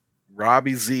let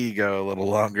Robbie Z go a little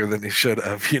longer than he should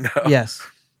have, you know? Yes.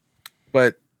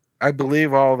 But I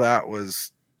believe all that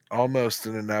was almost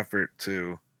in an effort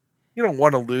to, you don't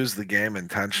want to lose the game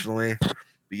intentionally, but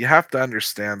you have to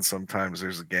understand sometimes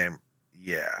there's a game,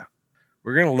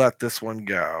 we're going to let this one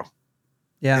go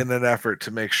in an effort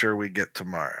to make sure we get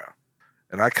tomorrow.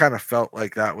 And I kind of felt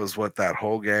like that was what that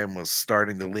whole game was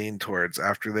starting to lean towards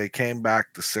after they came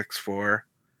back to 6-4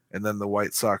 and then the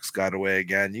White Sox got away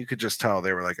again. You could just tell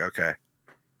they were like, okay.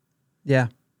 Yeah.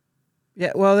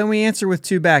 Yeah. Well, then we answer with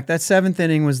 2 back. That 7th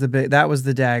inning was that was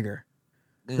the dagger.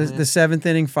 Mm-hmm. The 7th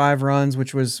inning, 5 runs,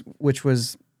 which was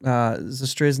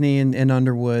Zastryzny and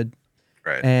Underwood.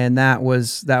 Right. And that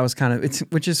was kind of,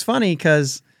 which is funny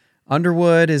because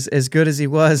Underwood is as good as he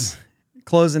was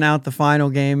closing out the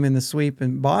final game in the sweep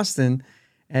in Boston,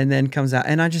 and then comes out.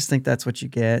 And I just think that's what you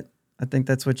get. I think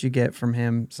that's what you get from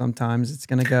him. Sometimes it's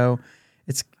going to go.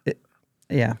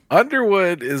 Yeah.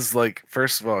 Underwood is like,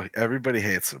 first of all, everybody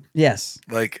hates him. Yes.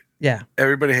 Like, yeah,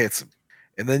 everybody hates him.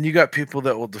 And then you got people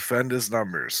that will defend his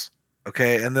numbers.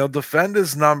 Okay. And they'll defend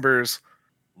his numbers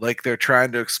like they're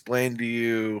trying to explain to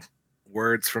you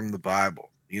words from the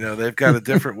Bible. You know, they've got a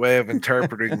different way of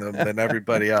interpreting them than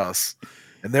everybody else.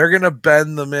 And they're going to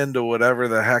bend them into whatever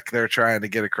the heck they're trying to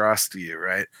get across to you,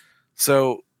 right?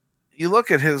 So you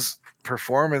look at his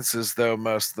performances, though,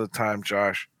 most of the time,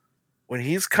 Josh, when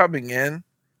he's coming in,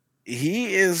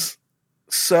 he is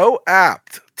so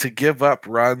apt to give up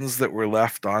runs that were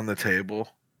left on the table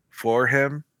for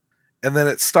him. And then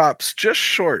it stops just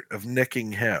short of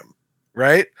nicking him,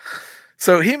 right?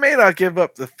 So he may not give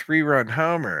up the 3-run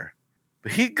homer,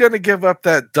 but he's going to give up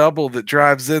that double that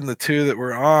drives in the 2 that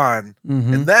were on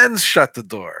and then shut the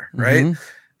door, right? Mm-hmm.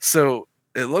 So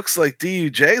it looks like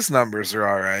DUJ's numbers are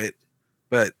all right,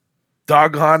 but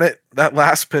doggone it, that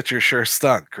last pitcher sure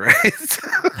stunk,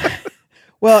 right?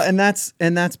 Well, and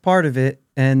that's part of it,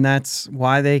 and that's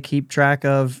why they keep track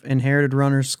of inherited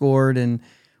runners scored. And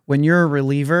when you're a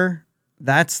reliever,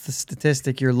 that's the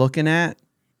statistic you're looking at.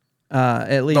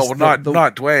 At least not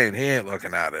Dwayne. He ain't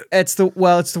looking at it. It's the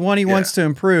one he wants to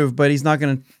improve, but he's not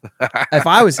going to. If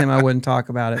I was him, I wouldn't talk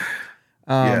about it.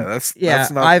 That's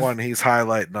not one he's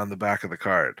highlighting on the back of the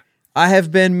card. I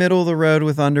have been middle of the road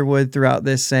with Underwood throughout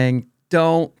this, saying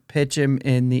don't pitch him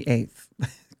in the 8th.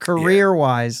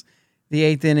 Career-wise, the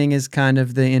 8th inning is kind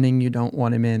of the inning you don't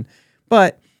want him in.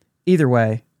 But either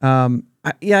way, I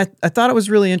thought it was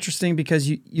really interesting because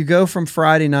you go from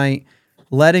Friday night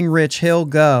letting Rich Hill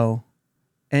go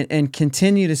and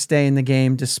continue to stay in the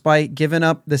game despite giving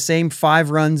up the same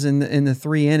 5 runs in the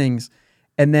 3 innings,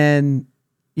 and then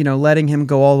letting him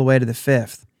go all the way to the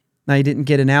 5th. Now he didn't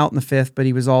get an out in the 5th, but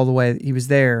he was all the way. He was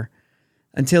there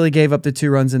until he gave up the 2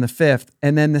 runs in the 5th,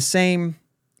 and then the same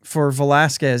for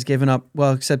Velasquez, giving up,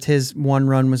 well, except his 1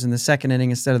 run was in the 2nd inning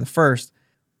instead of the 1st,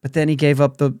 but then he gave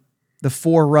up the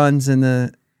 4 runs in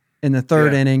the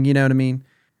 3rd inning. You know what I mean?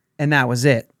 And that was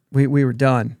it. We were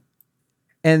done.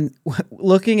 And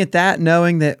looking at that,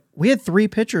 knowing that we had 3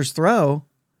 pitchers throw,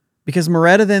 because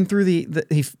Moretta then threw he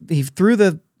threw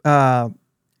the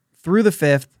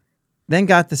 5th, then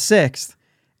got the 6th,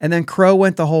 and then Crow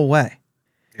went the whole way.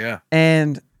 Yeah.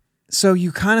 And so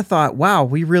you kind of thought, wow,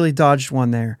 we really dodged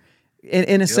one there,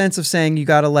 in a sense of saying you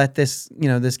got to let this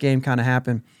this game kind of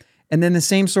happen. And then the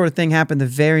same sort of thing happened the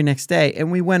very next day,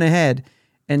 and we went ahead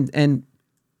and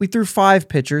we threw 5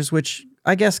 pitchers, which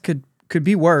I guess could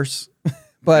be worse,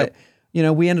 but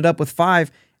we ended up with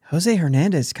 5. Jose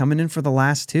Hernandez coming in for the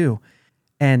last 2,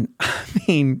 and I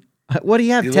mean, what do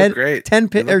you have? 10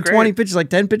 or 20 pitches, like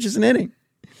 10 pitches an inning.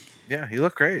 Yeah, he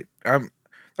looked great.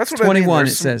 That's what 21. I mean.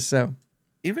 It says so.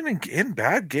 Even in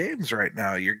bad games right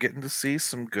now, you're getting to see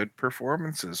some good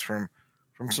performances from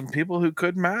some people who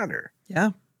could matter.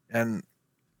 Yeah, and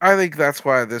I think that's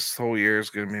why this whole year is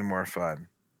going to be more fun.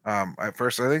 At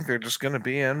first, I think they're just going to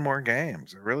be in more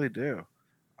games. I really do.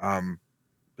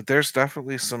 But there's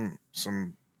definitely some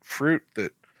fruit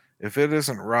that, if it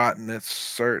isn't rotten, it's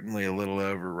certainly a little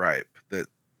overripe. That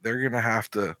they're going to have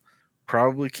to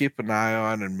probably keep an eye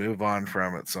on and move on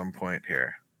from at some point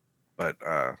here. But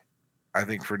I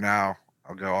think for now,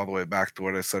 I'll go all the way back to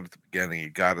what I said at the beginning. You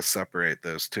got to separate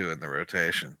those two in the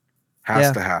rotation. Has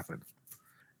Yeah. to happen.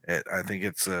 I think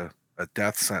it's a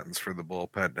death sentence for the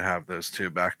bullpen to have those two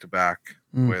back to back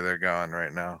the way they're going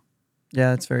right now.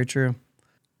 Yeah, that's very true.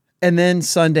 And then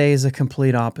Sunday is a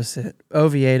complete opposite.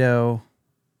 Oviedo,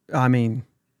 I mean,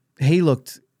 he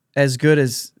looked as good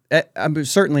as,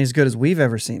 certainly as good as we've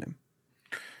ever seen him.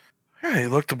 Yeah, he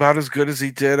looked about as good as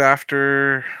he did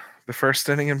after the first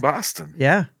inning in Boston.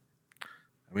 Yeah.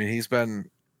 I mean, he's been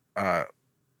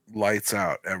lights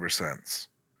out ever since.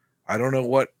 I don't know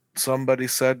what somebody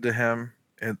said to him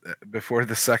before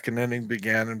the second inning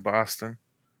began in Boston.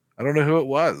 I don't know who it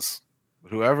was,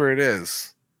 but whoever it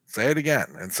is, say it again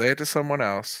and say it to someone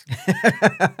else.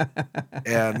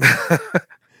 And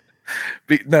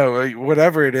no,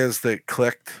 whatever it is that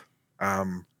clicked,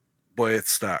 boy, it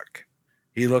stuck.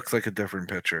 He looks like a different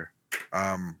pitcher.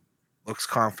 Looks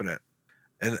confident.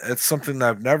 And it's something that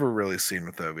I've never really seen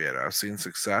with Oviedo. I've seen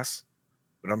success,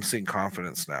 but I'm seeing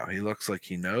confidence now. He looks like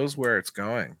he knows where it's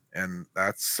going, and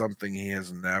that's something he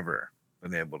has never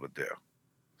been able to do.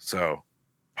 So,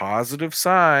 positive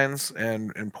signs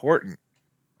and important,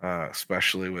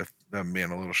 especially with them being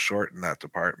a little short in that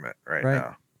department right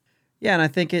now. Yeah, and I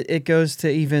think it goes to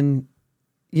even,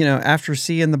 after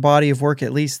seeing the body of work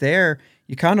at least there,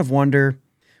 you kind of wonder,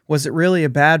 was it really a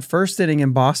bad first inning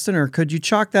in Boston, or could you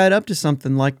chalk that up to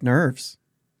something like nerves?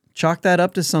 Chalk that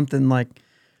up to something like,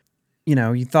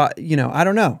 you thought, I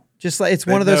don't know. Just like it's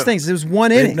one of those things. It was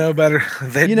one inning. They'd know better.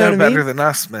 They'd know better than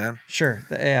us, man. Sure.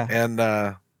 Yeah. And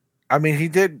I mean, he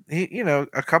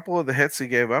a couple of the hits he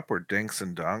gave up were dinks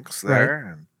and dunks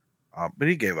there, and but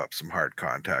he gave up some hard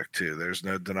contact too. There's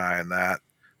no denying that.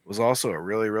 It was also a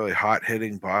really, really hot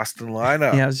hitting Boston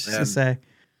lineup. Yeah, I was just gonna say.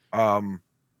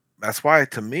 That's why,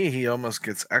 to me, he almost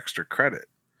gets extra credit.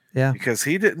 Yeah. Because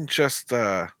he didn't just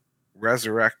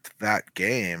resurrect that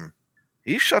game.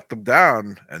 He shut them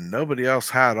down, and nobody else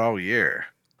had all year.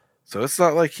 So it's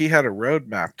not like he had a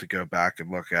roadmap to go back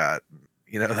and look at.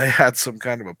 They had some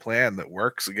kind of a plan that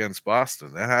works against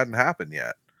Boston. That hadn't happened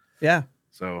yet. Yeah.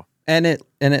 So and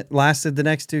it lasted the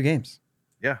next two games.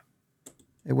 Yeah.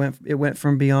 It went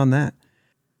from beyond that.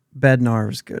 Bednar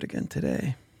was good again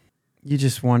today. You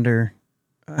just wonder.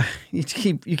 You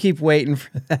keep waiting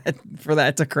for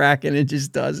that to crack, and it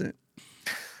just doesn't.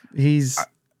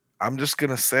 I'm just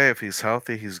gonna say, if he's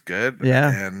healthy, he's good.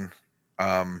 Yeah. And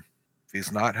if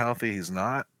he's not healthy, he's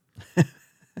not.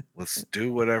 Let's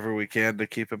do whatever we can to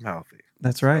keep him healthy.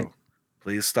 That's right. So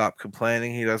please stop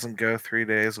complaining he doesn't go 3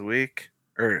 days a week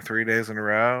or 3 days in a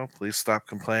row. Please stop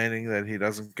complaining that he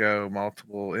doesn't go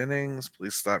multiple innings.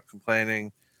 Please stop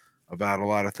complaining about a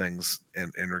lot of things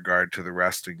in regard to the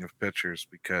resting of pitchers,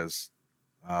 because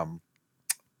I'm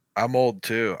old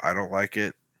too. I don't like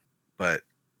it, but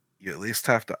you at least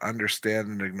have to understand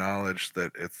and acknowledge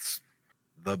that it's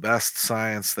the best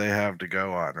science they have to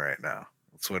go on right now.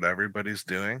 That's what everybody's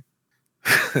doing.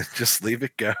 Just leave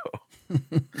it go.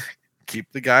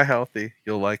 Keep the guy healthy.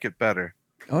 You'll like it better.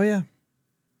 Oh, yeah.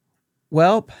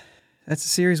 Well, that's a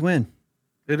series win.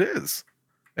 It is.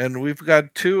 And we've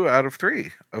got 2 out of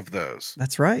 3 of those.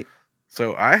 That's right.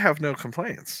 So I have no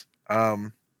complaints.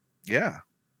 Yeah.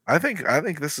 I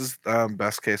think this is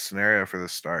best case scenario for the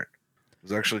start. I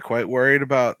was actually quite worried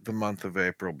about the month of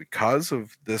April because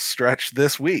of this stretch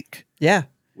this week. Yeah.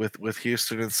 With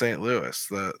Houston and St. Louis.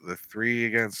 The 3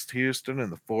 against Houston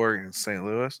and the 4 against St.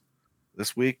 Louis.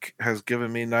 This week has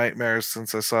given me nightmares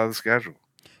since I saw the schedule.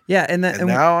 Yeah, and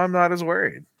now I'm not as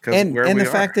worried. And the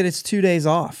fact that it's 2 days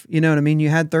off. You know what I mean? You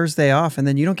had Thursday off, and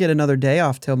then you don't get another day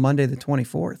off till Monday the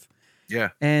 24th. Yeah.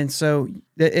 And so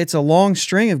it's a long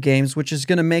string of games, which is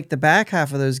going to make the back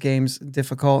half of those games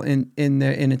difficult in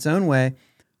its own way.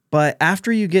 But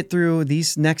after you get through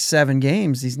these next 7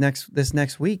 games, this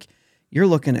next week, you're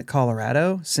looking at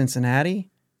Colorado, Cincinnati,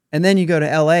 and then you go to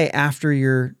LA after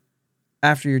your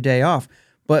day off.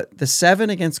 But the 7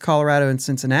 against Colorado and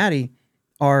Cincinnati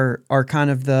are kind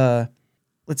of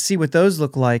let's see what those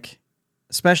look like,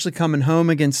 especially coming home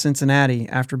against Cincinnati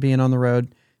after being on the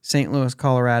road, St. Louis,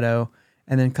 Colorado,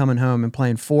 and then coming home and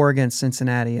playing 4 against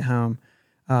Cincinnati at home,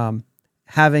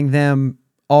 having them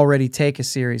already take a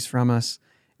series from us,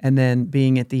 and then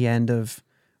being at the end of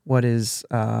what is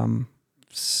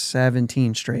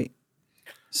 17 straight.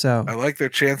 So I like their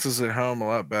chances at home a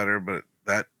lot better, but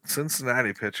that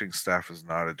Cincinnati pitching staff is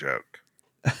not a joke.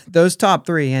 Those top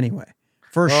three anyway,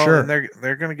 for sure. And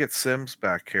they're going to get Sims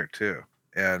back here too.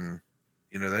 And,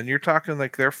 then you're talking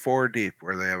like they're 4 deep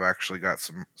where they have actually got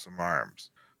some arms.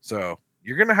 So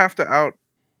you're going to have to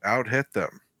out hit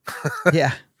them.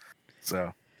 Yeah.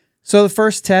 So the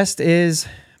first test is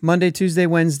Monday, Tuesday,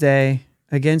 Wednesday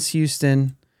against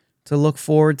Houston. To look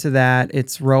forward to that,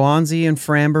 it's Roanzi and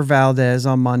Framber Valdez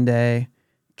on Monday,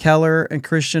 Keller and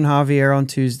Christian Javier on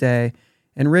Tuesday,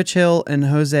 and Rich Hill and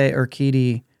Jose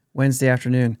Urquidy Wednesday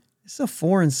afternoon. This is a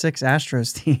 4-6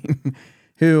 Astros team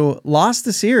who lost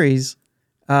the series,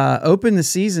 opened the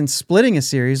season splitting a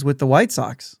series with the White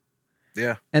Sox.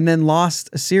 Yeah. And then lost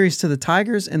a series to the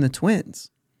Tigers and the Twins.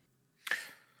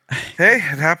 Hey,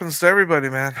 it happens to everybody,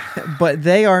 man. But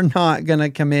they are not going to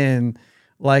come in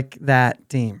like that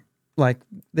team. Like,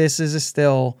 this is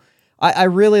still... I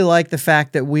really like the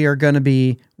fact that we are going to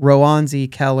be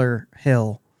Roanzi, Keller,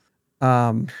 Hill.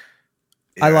 I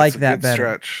like that better.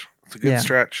 Stretch. It's a good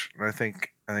stretch. And I think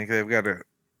they've got a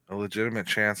legitimate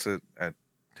chance at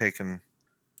taking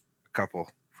a couple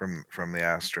from the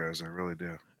Astros. I really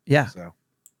do. Yeah. So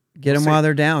get them while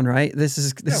they're down, right? This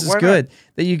is good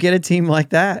that you get a team like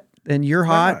that, and you're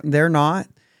hot and they're not.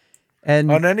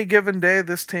 And on any given day,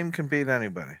 this team can beat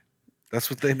anybody. That's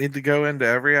what they need to go into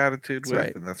every attitude with,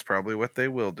 right. And that's probably what they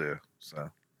will do. So,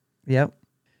 yep.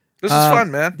 This is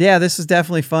fun, man. Yeah, this is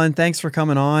definitely fun. Thanks for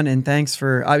coming on, and thanks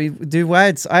for... I mean, dude,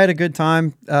 I had a good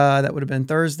time. That would have been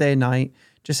Thursday night,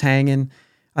 just hanging.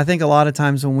 I think a lot of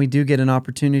times when we do get an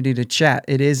opportunity to chat,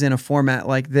 it is in a format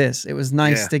like this. It was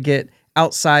nice to get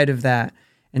outside of that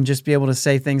and just be able to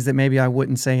say things that maybe I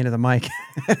wouldn't say into the mic.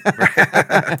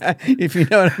 If you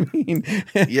know what I mean.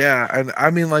 Yeah, and I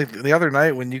mean, like the other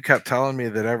night when you kept telling me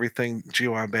that everything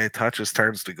G1 touches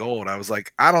turns to gold, I was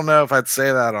like, I don't know if I'd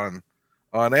say that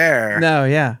on air. No,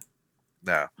 yeah.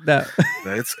 No.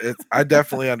 It's I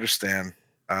definitely understand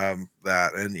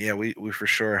that. And yeah, we for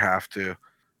sure have to.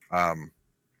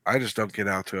 I just don't get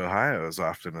out to Ohio as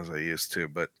often as I used to,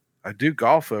 but I do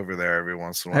golf over there every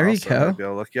once in a while. There you go. go. Maybe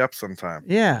I'll look you up sometime.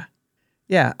 Yeah.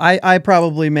 Yeah. I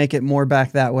probably make it more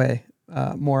back that way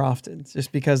more often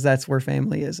just because that's where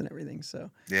family is and everything. So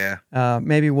yeah.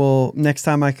 Maybe next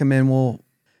time I come in, we'll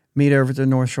meet over at the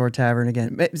North Shore Tavern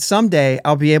again. Someday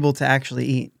I'll be able to actually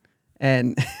eat.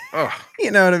 And you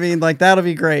know what I mean? Like, that'll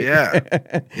be great. Yeah.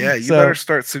 Yeah. You better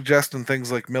start suggesting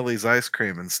things like Millie's ice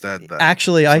cream instead. Then.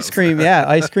 Actually, ice cream. Yeah.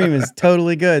 Ice cream is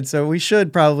totally good. So we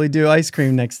should probably do ice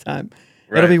cream next time.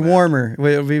 Right, it'll be warmer.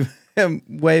 It'll be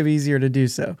way easier to do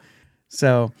so.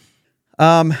 So,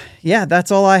 yeah,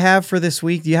 that's all I have for this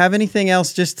week. Do you have anything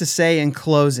else just to say in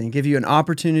closing? Give you an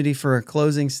opportunity for a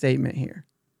closing statement here.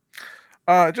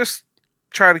 Just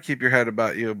try to keep your head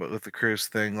about you, but with the cruise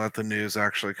thing, let the news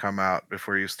actually come out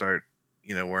before you start,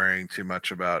 worrying too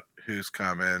much about who's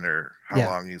coming or how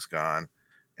long he's gone,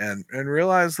 and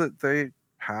realize that they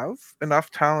have enough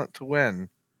talent to win.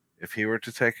 If he were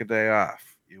to take a day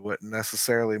off, you wouldn't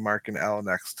necessarily mark an L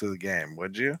next to the game,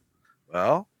 would you?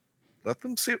 Well, let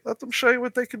them show you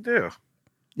what they can do.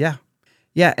 Yeah.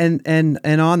 Yeah. And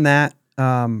on that,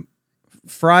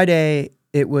 Friday,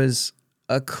 it was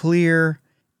a clear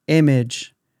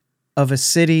image of a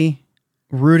city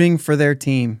rooting for their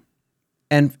team.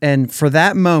 And for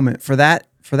that moment, for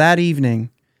that evening,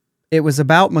 it was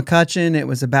about McCutchen. It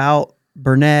was about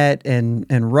Burnett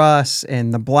and Russ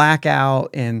and the blackout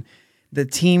and the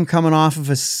team coming off of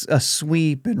a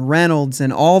sweep and Reynolds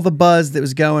and all the buzz that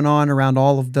was going on around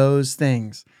all of those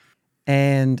things.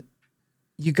 And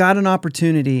you got an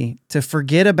opportunity to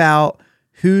forget about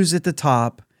who's at the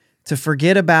top, to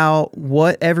forget about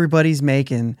what everybody's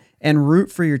making and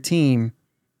root for your team.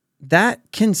 That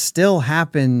can still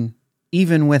happen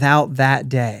even without that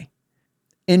day.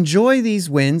 Enjoy these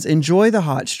wins. Enjoy the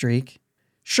hot streak.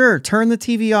 Sure, turn the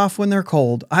TV off when they're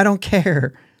cold. I don't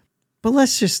care. But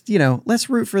let's just, let's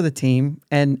root for the team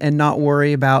and not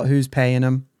worry about who's paying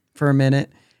them for a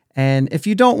minute. And if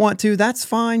you don't want to, that's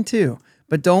fine too.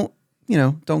 But don't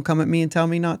come at me and tell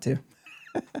me not to.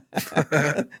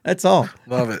 That's all.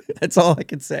 Love it. That's all I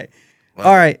can say.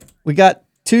 All right. We got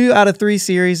 2 out of 3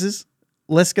 series.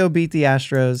 Let's go beat the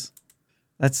Astros.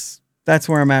 That's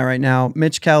where I'm at right now.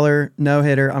 Mitch Keller, no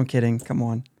hitter. I'm kidding. Come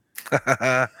on.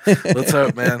 Let's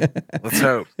hope, man. Let's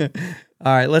hope.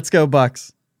 All right. Let's go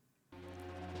Bucks.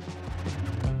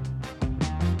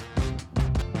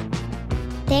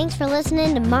 Thanks for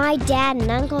listening to my dad and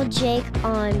Uncle Jake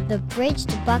on the Bridge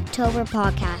to Bucktober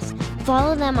podcast.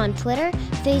 Follow them on Twitter,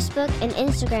 Facebook, and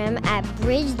Instagram at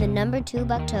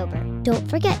Bridge2Bucktober. Don't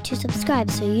forget to subscribe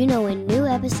so you know when new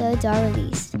episodes are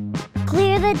released.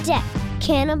 Clear the deck,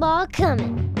 cannonball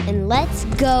coming, and let's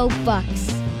go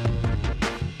Bucks!